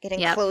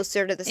 getting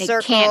closer to the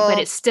circle. But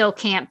it still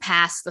can't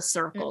pass the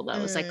circle,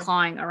 though. It's like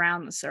clawing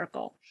around the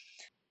circle.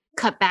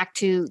 Cut back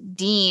to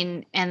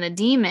Dean and the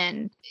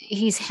demon.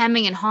 He's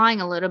hemming and hawing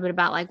a little bit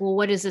about like, well,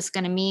 what is this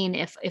going to mean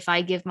if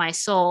I give my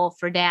soul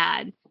for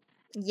Dad?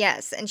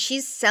 Yes, and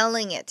she's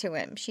selling it to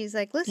him. She's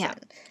like, listen,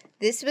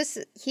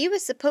 He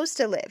was supposed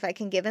to live. I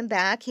can give him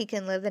back. He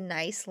can live a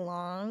nice,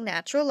 long,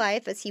 natural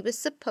life as he was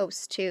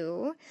supposed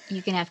to.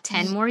 You can have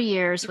 10 more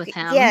years with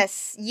him.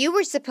 Yes, you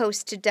were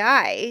supposed to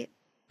die,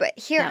 but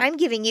here Yeah. I'm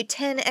giving you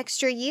 10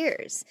 extra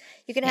years.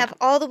 You can Yeah. have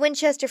all the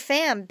Winchester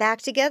fam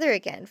back together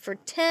again for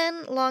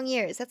 10 long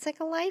years. That's like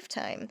a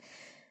lifetime.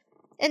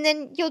 And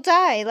then you'll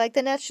die like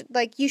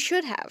you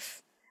should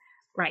have.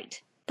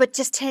 Right. But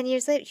just 10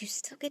 years later, you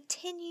still get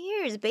 10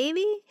 years,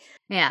 baby.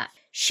 Yeah.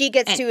 She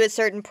gets to a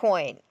certain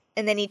point,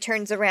 and then he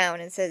turns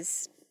around and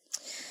says,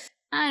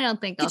 I don't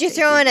think I'll "Did you take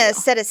throw your in a deal."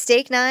 set of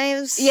steak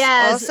knives?"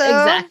 Yes, also?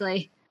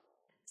 exactly.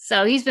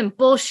 So he's been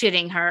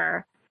bullshitting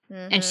her,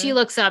 Mm-hmm. and she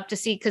looks up to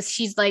see, because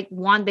she's like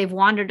they've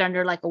wandered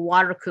under like a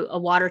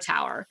water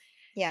tower,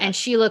 Yeah. and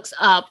she looks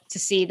up to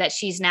see that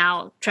she's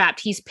now trapped.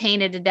 He's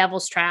painted a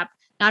devil's trap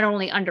not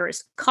only under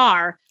his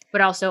car but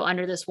also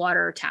under this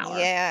water tower.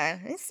 Yeah,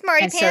 it's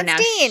Smarty And so Pants now,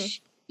 Dean.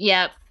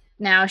 yep,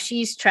 now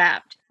she's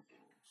trapped,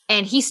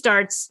 and he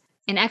starts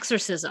an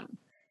exorcism.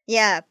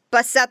 Yeah,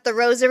 busts out the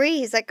rosary.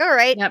 He's like, "All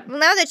right, Yep. well,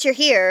 now that you're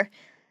here,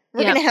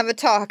 we're Yep. gonna have a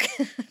talk."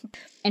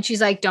 And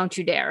she's like, "Don't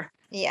you dare."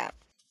 Yeah.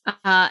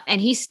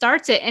 And he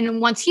starts it. And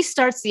once he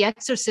starts the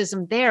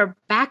exorcism there,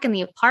 back in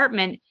the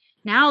apartment,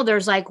 now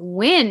there's like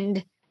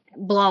wind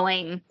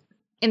blowing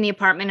in the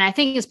apartment. And I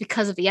think it's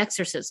because of the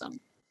exorcism.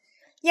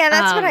 Yeah,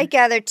 that's what I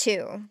gathered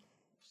too.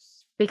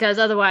 Because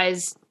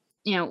otherwise,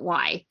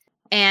 why?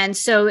 And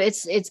so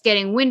it's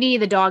getting windy.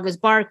 The dog is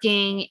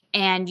barking,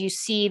 and you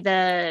see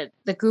the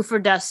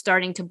goofer dust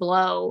starting to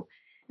blow.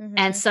 Mhm.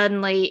 And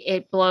suddenly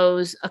it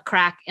blows a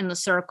crack in the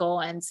circle.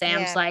 And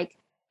Sam's Yeah. like,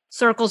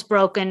 "Circle's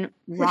broken,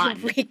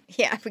 run." we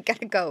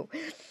gotta go.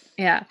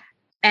 Yeah.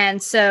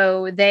 And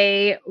so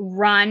they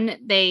run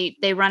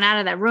out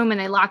of that room, and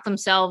they lock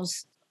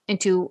themselves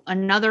into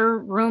another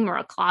room or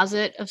a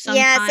closet of some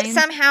kind.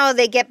 Somehow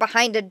they get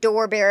behind a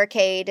door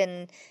barricade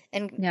and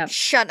Yep.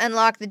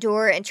 unlock the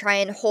door and try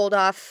and hold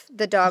off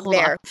the dog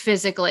there.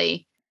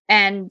 Physically.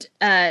 And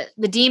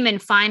the demon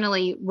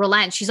finally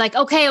relents. She's like,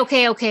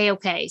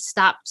 okay.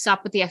 Stop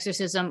with the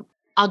exorcism.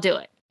 I'll do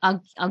it.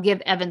 I'll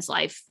give Evan's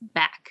life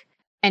back.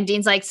 And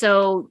Dean's like,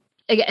 so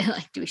again,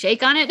 like, do we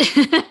shake on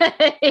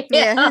it?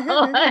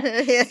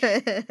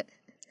 Yeah.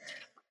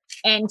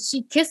 And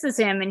she kisses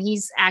him, and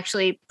he's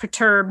actually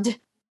perturbed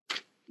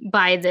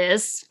by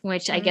this,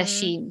 which I guess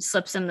she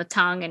slips him the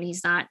tongue, and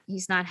he's not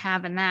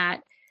having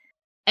that.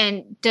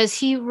 And does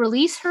he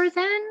release her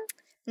then?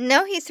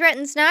 No, he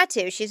threatens not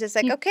to. She's just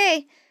like,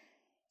 "Okay,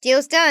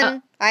 deal's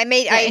done. I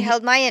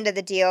held my end of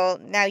the deal.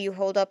 Now you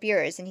hold up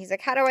yours." And he's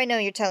like, "How do I know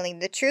you're telling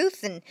the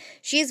truth?" And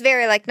she's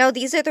very like, "No,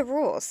 these are the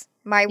rules.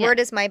 My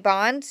word is my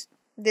bond.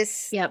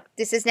 This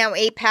is now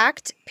a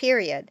pact,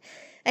 period."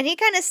 And he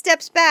kind of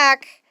steps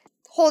back,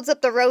 holds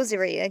up the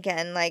rosary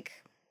again, like,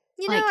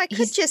 I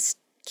could just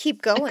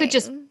keep going. I could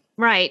just,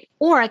 right.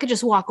 Or I could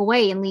just walk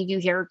away and leave you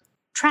here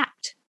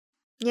trapped.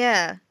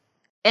 Yeah.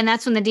 And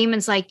that's when the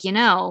demon's like,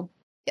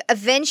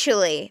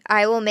 eventually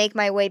I will make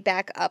my way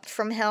back up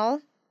from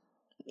hell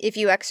if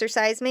you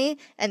exorcise me.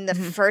 And the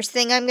first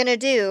thing I'm going to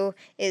do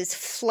is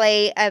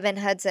flay Evan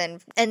Hudson.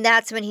 And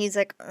that's when he's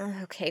like,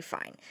 "Okay,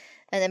 fine."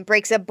 And then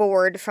breaks a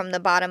board from the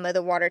bottom of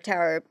the water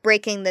tower,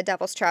 breaking the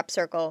devil's trap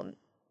circle.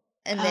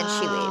 And then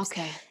she leaves.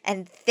 Okay.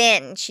 And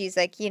then she's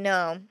like,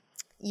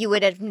 you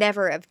would have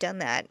never have done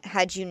that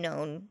had you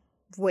known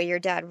where your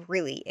dad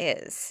really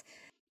is.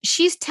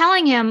 She's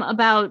telling him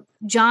about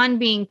John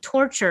being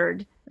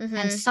tortured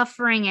and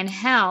suffering in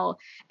hell.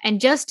 And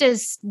just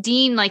as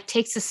Dean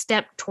takes a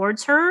step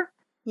towards her,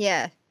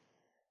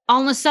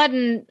 all of a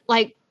sudden,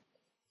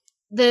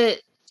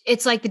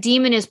 it's like the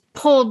demon is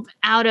pulled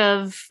out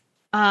of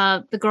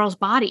the girl's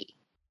body.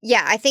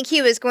 Yeah, I think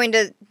he was going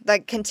to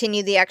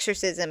continue the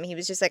exorcism. He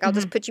was just like, "I'll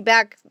just put you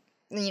back,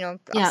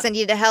 I'll send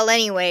you to hell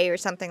anyway," or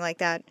something like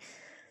that.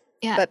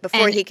 Yeah. But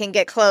before he can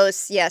get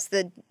close, yes,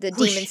 the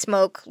demon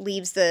smoke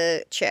leaves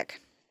the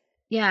chick.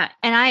 Yeah.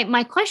 And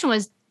my question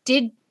was,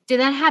 did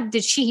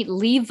did she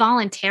leave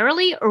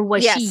voluntarily, or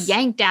was she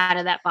yanked out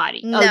of that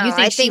body? No, you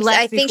think she left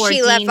I think she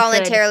Dean left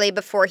voluntarily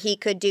before he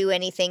could do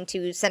anything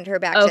to send her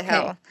back to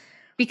hell.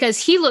 Because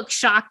he looked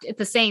shocked at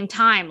the same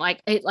time.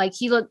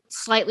 He looked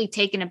slightly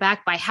taken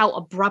aback by how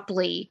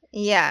abruptly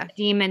the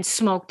demon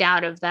smoked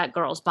out of that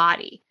girl's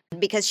body.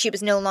 Because she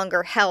was no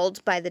longer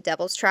held by the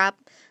devil's trap,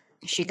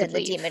 then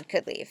the demon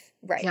could leave.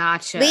 Right.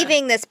 Gotcha.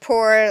 Leaving this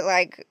poor,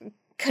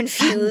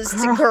 confused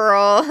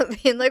girl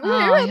being like, "Where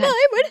am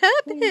I? What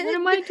happened? What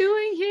am I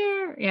doing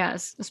here?"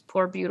 Yes, this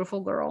poor,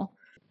 beautiful girl.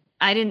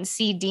 I didn't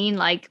see Dean,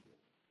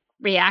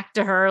 react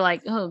to her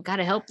 "Oh,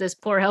 gotta help this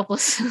poor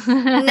helpless." No,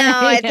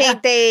 I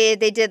think they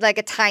did a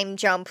time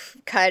jump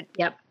cut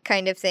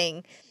kind of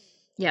thing.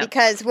 Yeah.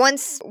 Because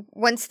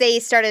once they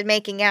started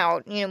making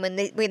out, when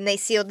they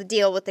sealed the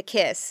deal with the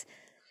kiss,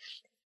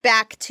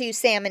 back to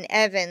Sam and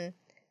Evan,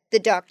 the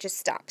dog just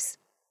stops.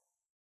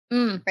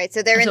 Right,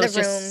 so they're in the room.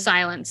 Just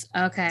silence.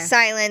 Okay.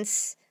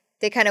 Silence.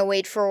 They kind of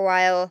wait for a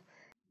while.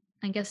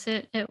 I guess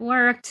it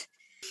worked.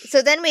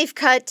 So then we've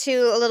cut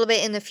to a little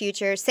bit in the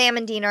future. Sam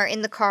and Dean are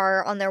in the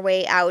car on their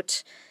way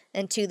out.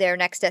 and to their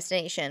next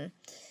destination.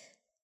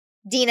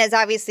 Dean has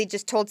obviously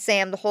just told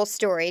Sam the whole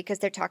story because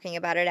they're talking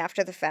about it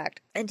after the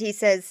fact. And he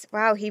says,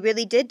 wow, he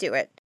really did do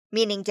it.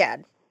 Meaning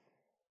Dad.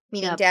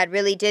 Meaning Dad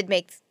really did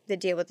make the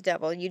deal with the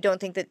devil. Do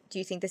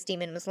you think this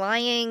demon was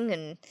lying?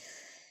 And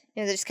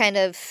they're just kind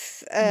of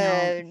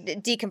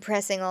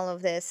decompressing all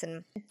of this.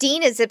 And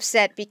Dean is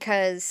upset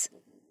because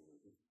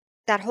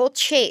that whole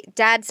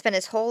Dad spent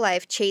his whole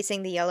life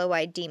chasing the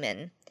yellow-eyed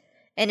demon.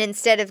 And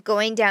instead of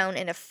going down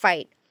in a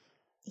fight,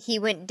 he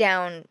went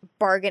down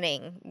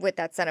bargaining with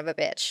that son of a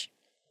bitch.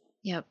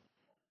 Yep.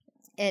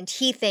 And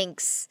he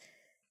thinks,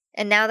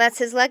 and now that's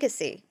his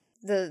legacy.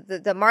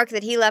 The mark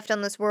that he left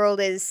on this world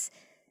is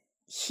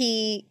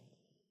he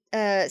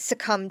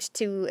succumbed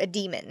to a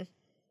demon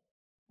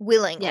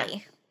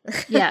willingly.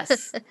 Yeah.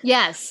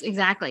 Yes,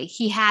 exactly.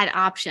 He had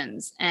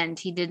options and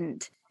he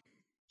didn't.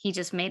 He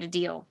just made a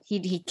deal.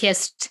 He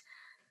kissed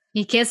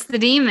the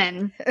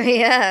demon.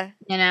 Yeah.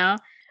 You know?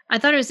 I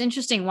thought it was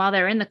interesting while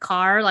they're in the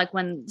car, like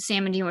when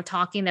Sam and Dean were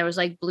talking, there was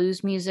like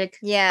blues music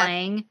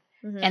playing.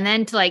 Mm-hmm. And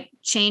then to like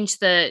change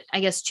the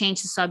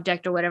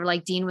subject or whatever,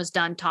 like Dean was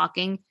done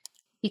talking,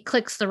 he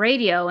clicks the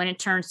radio and it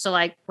turns to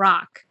like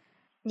rock.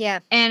 Yeah.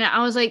 And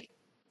I was like,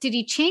 did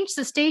he change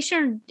the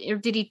station or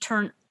did he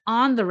turn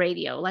on the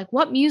radio? Like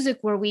what music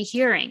were we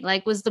hearing?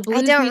 Like was the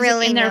blues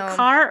music in their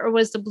car or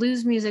was the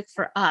blues music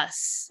for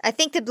us? I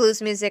think the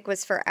blues music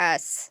was for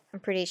us. I'm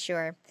pretty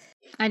sure.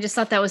 I just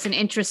thought that was an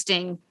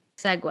interesting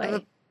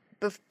segue.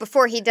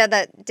 Before he did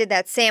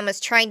that, Sam was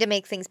trying to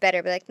make things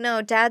better. But like,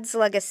 no, Dad's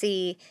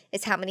legacy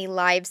is how many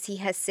lives he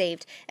has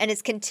saved and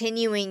is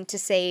continuing to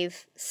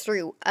save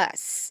through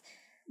us.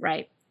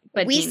 Right.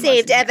 But we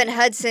saved Evan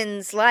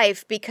Hudson's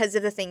life because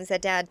of the things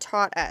that Dad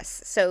taught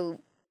us.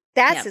 So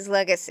that's his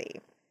legacy.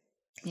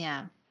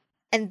 Yeah.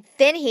 And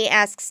then he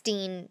asks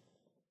Dean,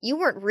 you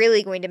weren't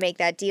really going to make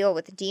that deal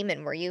with the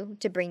demon, were you?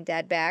 To bring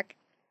Dad back?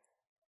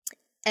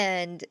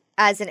 And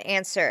as an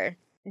answer,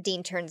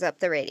 Dean turns up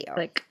the radio.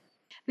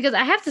 Because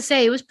I have to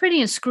say, it was pretty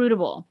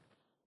inscrutable.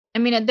 I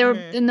mean, there were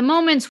in the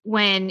moments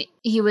when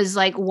he was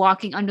like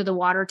walking under the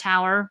water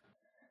tower,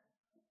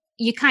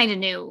 you kind of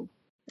knew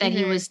that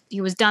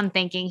he was done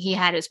thinking, he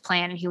had his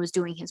plan and he was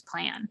doing his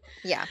plan.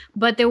 Yeah.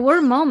 But there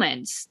were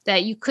moments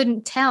that you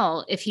couldn't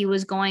tell if he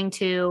was going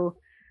to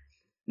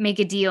make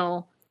a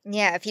deal.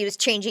 Yeah, if he was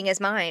changing his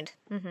mind.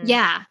 Mm-hmm.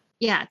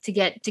 Yeah, to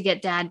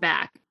get Dad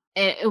back.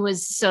 It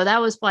was, so that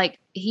was like,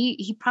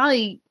 he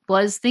probably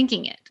was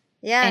thinking it.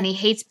 Yeah. And he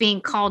hates being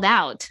called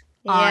out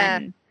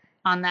on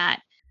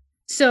that.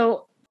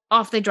 So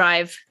off they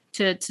drive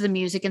to the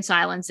music and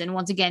silence. And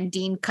once again,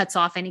 Dean cuts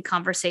off any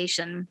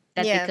conversation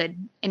that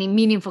any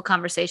meaningful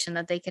conversation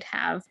that they could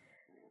have.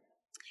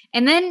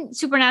 And then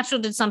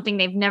Supernatural did something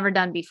they've never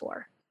done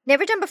before.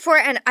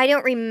 And I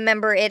don't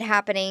remember it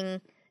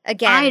happening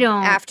again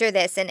after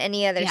this in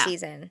any other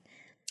season.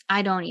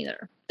 I don't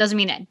either. Doesn't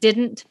mean it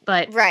didn't,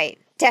 but... Right.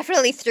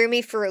 Definitely threw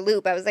me for a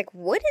loop. I was like,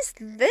 what is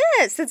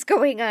this that's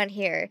going on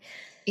here?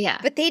 Yeah.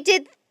 But they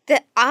did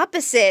the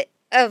opposite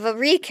of a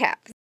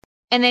recap.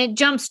 And then it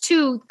jumps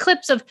to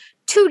clips of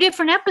 2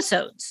 different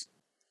episodes.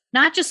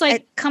 Not just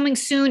like coming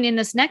soon in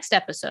this next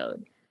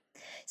episode.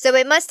 So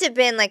it must have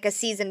been like a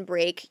season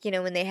break,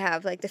 when they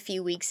have like the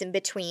few weeks in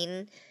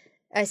between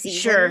a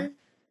season. Sure.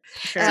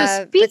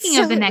 So speaking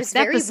of the next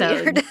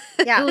episode,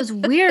 it was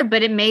weird,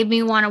 but it made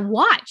me want to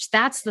watch.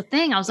 That's the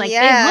thing. I was like,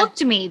 they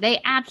hooked me.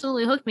 They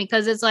absolutely hooked me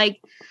because it's like,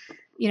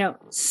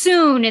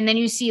 soon. And then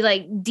you see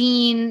like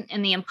Dean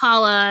and the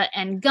Impala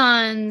and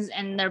guns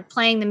and they're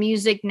playing the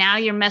music. Now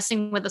you're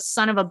messing with a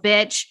son of a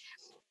bitch.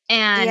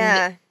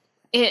 And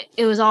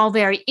it was all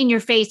very in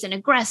your face and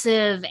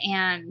aggressive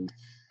and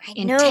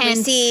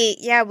intense.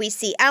 We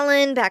see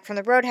Ellen back from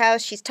the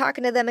roadhouse. She's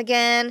talking to them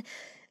again.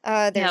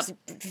 There's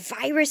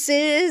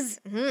viruses,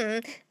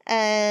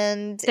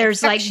 and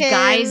there's like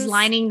guys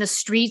lining the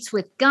streets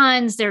with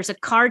guns. There's a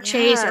car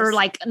chase, or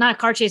like not a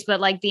car chase, but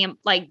like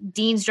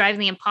Dean's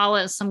driving the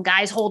Impala, and some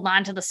guys holding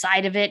on to the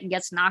side of it and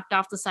gets knocked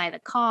off the side of the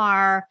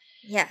car.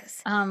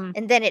 Yes, and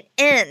then it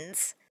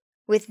ends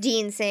with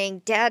Dean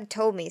saying, "Dad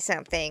told me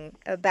something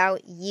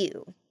about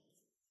you,"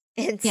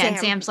 and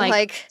Sam's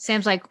like,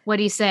 "What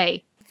do you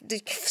say?"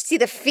 See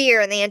the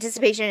fear and the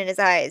anticipation in his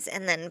eyes,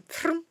 and then.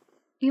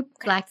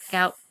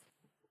 Blackout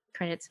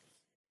credits.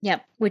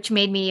 Yep. Which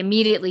made me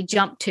immediately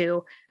jump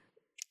to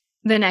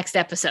the next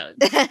episode.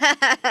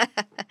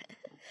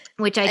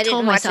 Which I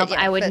told myself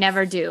I would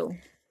never do.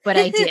 But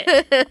I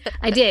did.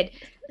 I did.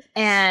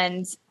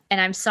 And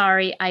I'm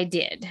sorry I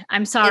did.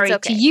 I'm sorry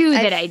to you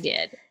that I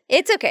did.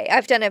 It's okay.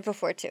 I've done it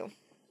before too.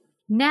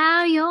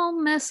 Now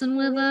you're messing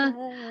with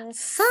a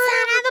son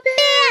of a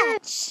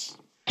bitch.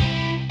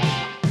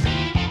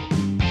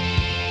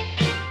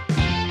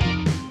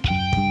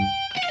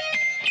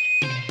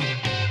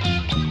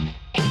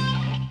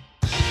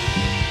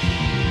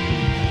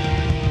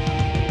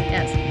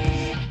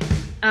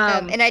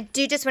 And I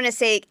do just want to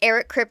say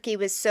Eric Kripke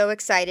was so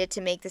excited to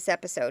make this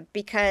episode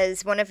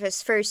because one of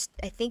his first,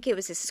 I think it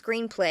was his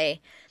screenplay,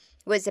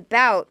 was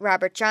about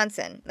Robert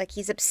Johnson. Like,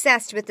 he's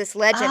obsessed with this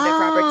legend of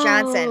Robert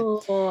Johnson.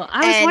 Oh,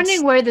 I was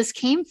wondering where this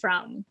came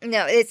from.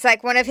 No, it's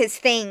like one of his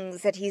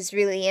things that he's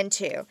really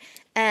into.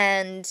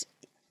 And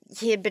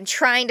he had been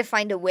trying to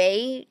find a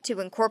way to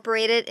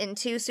incorporate it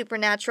into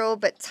Supernatural,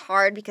 but it's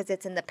hard because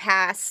it's in the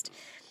past.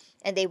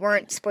 And they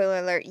weren't, spoiler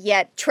alert,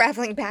 yet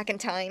traveling back in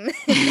time.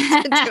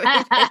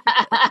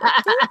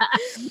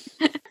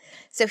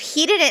 So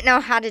he didn't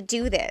know how to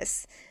do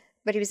this.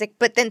 But he was like,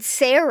 but then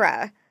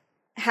Sarah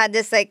had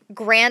this like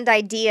grand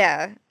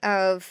idea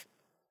of,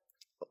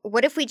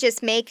 what if we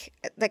just make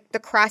like the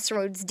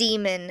Crossroads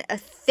Demon a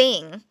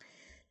thing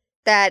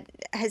that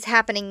is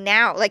happening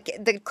now? Like,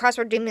 the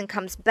Crossroads Demon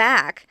comes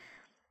back,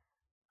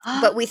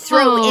 but we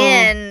throw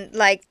in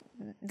like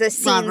the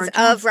scenes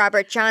of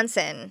Robert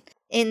Johnson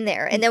in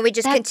there, and then we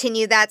just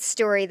continue that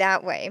story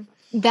that way.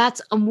 That's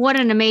what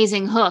an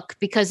amazing hook,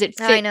 because it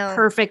fit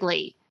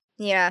perfectly.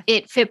 Yeah,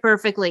 it fit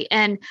perfectly.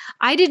 And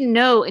I didn't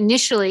know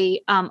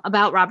initially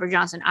about Robert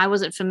Johnson. I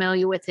wasn't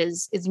familiar with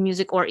his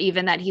music, or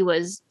even that he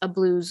was a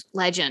blues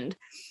legend.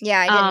 Yeah,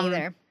 I didn't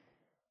either.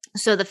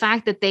 So the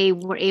fact that they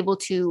were able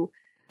to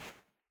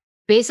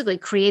basically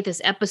create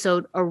this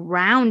episode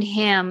around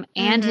him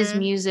and his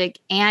music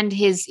and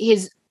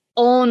his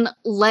own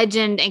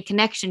legend and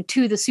connection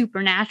to the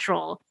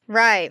supernatural,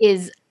 right,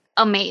 is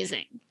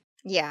amazing.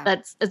 Yeah,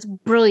 that's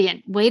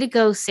brilliant. Way to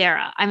go,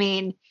 Sarah. I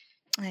mean,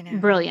 I know,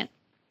 brilliant.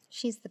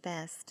 She's the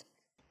best.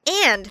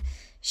 And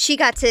she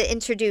got to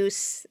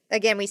introduce,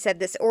 again, we said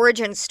this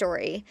origin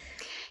story.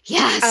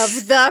 Yes.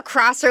 Of the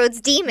Crossroads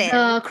Demon.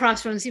 The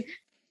Crossroads Demon,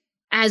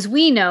 as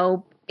we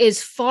know,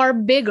 is far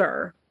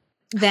bigger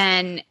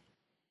than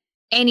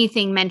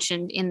anything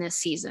mentioned in this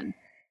season.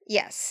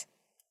 Yes.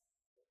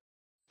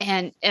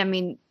 And I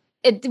mean,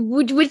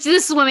 which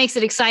this is what makes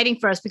it exciting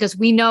for us, because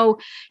we know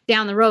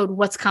down the road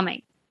what's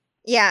coming.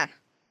 Yeah.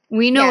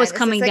 We know what's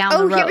coming down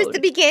the road. Here was the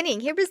beginning.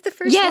 Here was the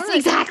first Yes, one.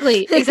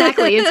 Exactly.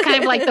 It's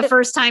kind of like the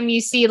first time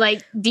you see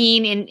like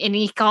Dean and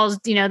he calls,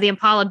 the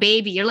Impala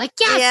baby. You're like,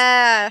 yes,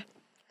 yeah,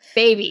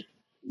 baby,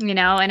 and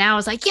I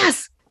was like,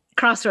 yes,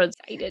 Crossroads.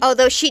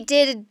 Although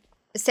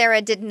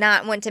Sarah did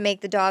not want to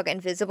make the dog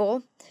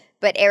invisible,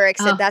 but Eric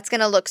said that's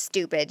going to look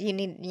stupid. You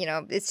need,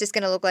 it's just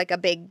going to look like a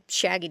big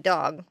shaggy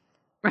dog.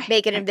 Right.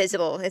 Make it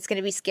invisible. It's going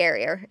to be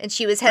scarier. And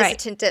she was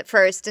hesitant at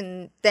first,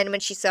 and then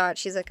when she saw it,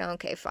 she's like, oh,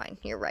 okay, fine,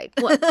 you're right.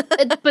 Well,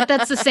 but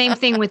that's the same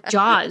thing with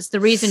Jaws. The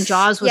reason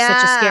Jaws was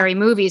such a scary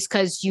movie is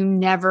because you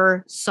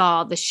never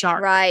saw the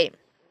shark. Right.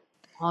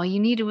 All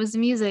you needed was the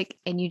music,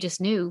 and you just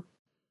knew.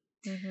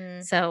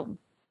 Mm-hmm. So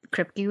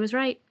Kripke was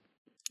right.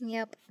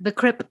 Yep. The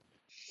Crip.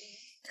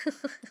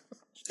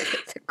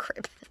 The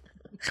Crip.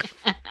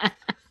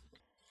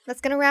 That's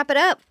going to wrap it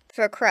up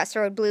for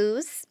Crossroad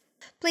Blues.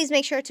 Please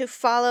make sure to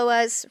follow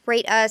us,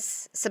 rate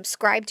us,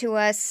 subscribe to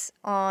us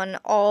on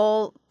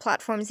all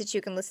platforms that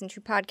you can listen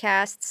to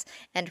podcasts,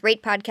 and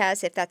rate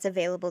podcasts if that's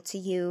available to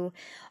you.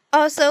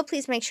 Also,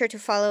 please make sure to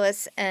follow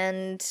us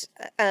and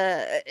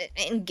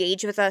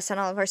engage with us on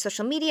all of our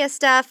social media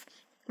stuff.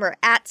 We're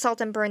at Salt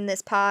and Burn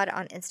This Pod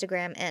on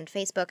Instagram and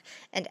Facebook,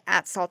 and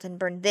at Salt and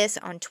Burn This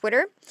on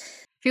Twitter.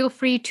 Feel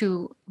free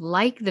to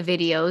like the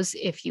videos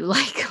if you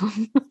like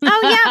them.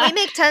 Oh, yeah. We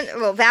make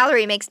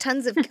Valerie makes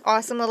tons of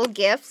awesome little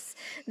GIFs.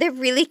 They're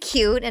really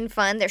cute and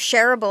fun. They're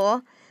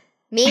shareable.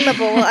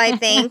 Memeable, I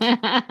think.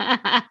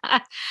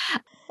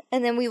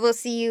 And then we will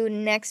see you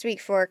next week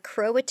for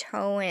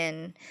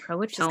Croatoan.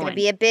 Which is going to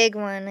be a big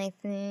one, I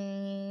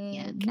think.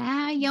 Yeah,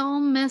 now you're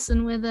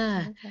messing with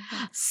a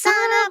son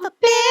of a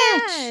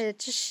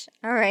bitch.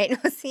 All right.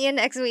 We'll see you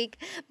next week.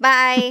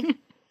 Bye.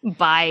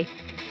 Bye.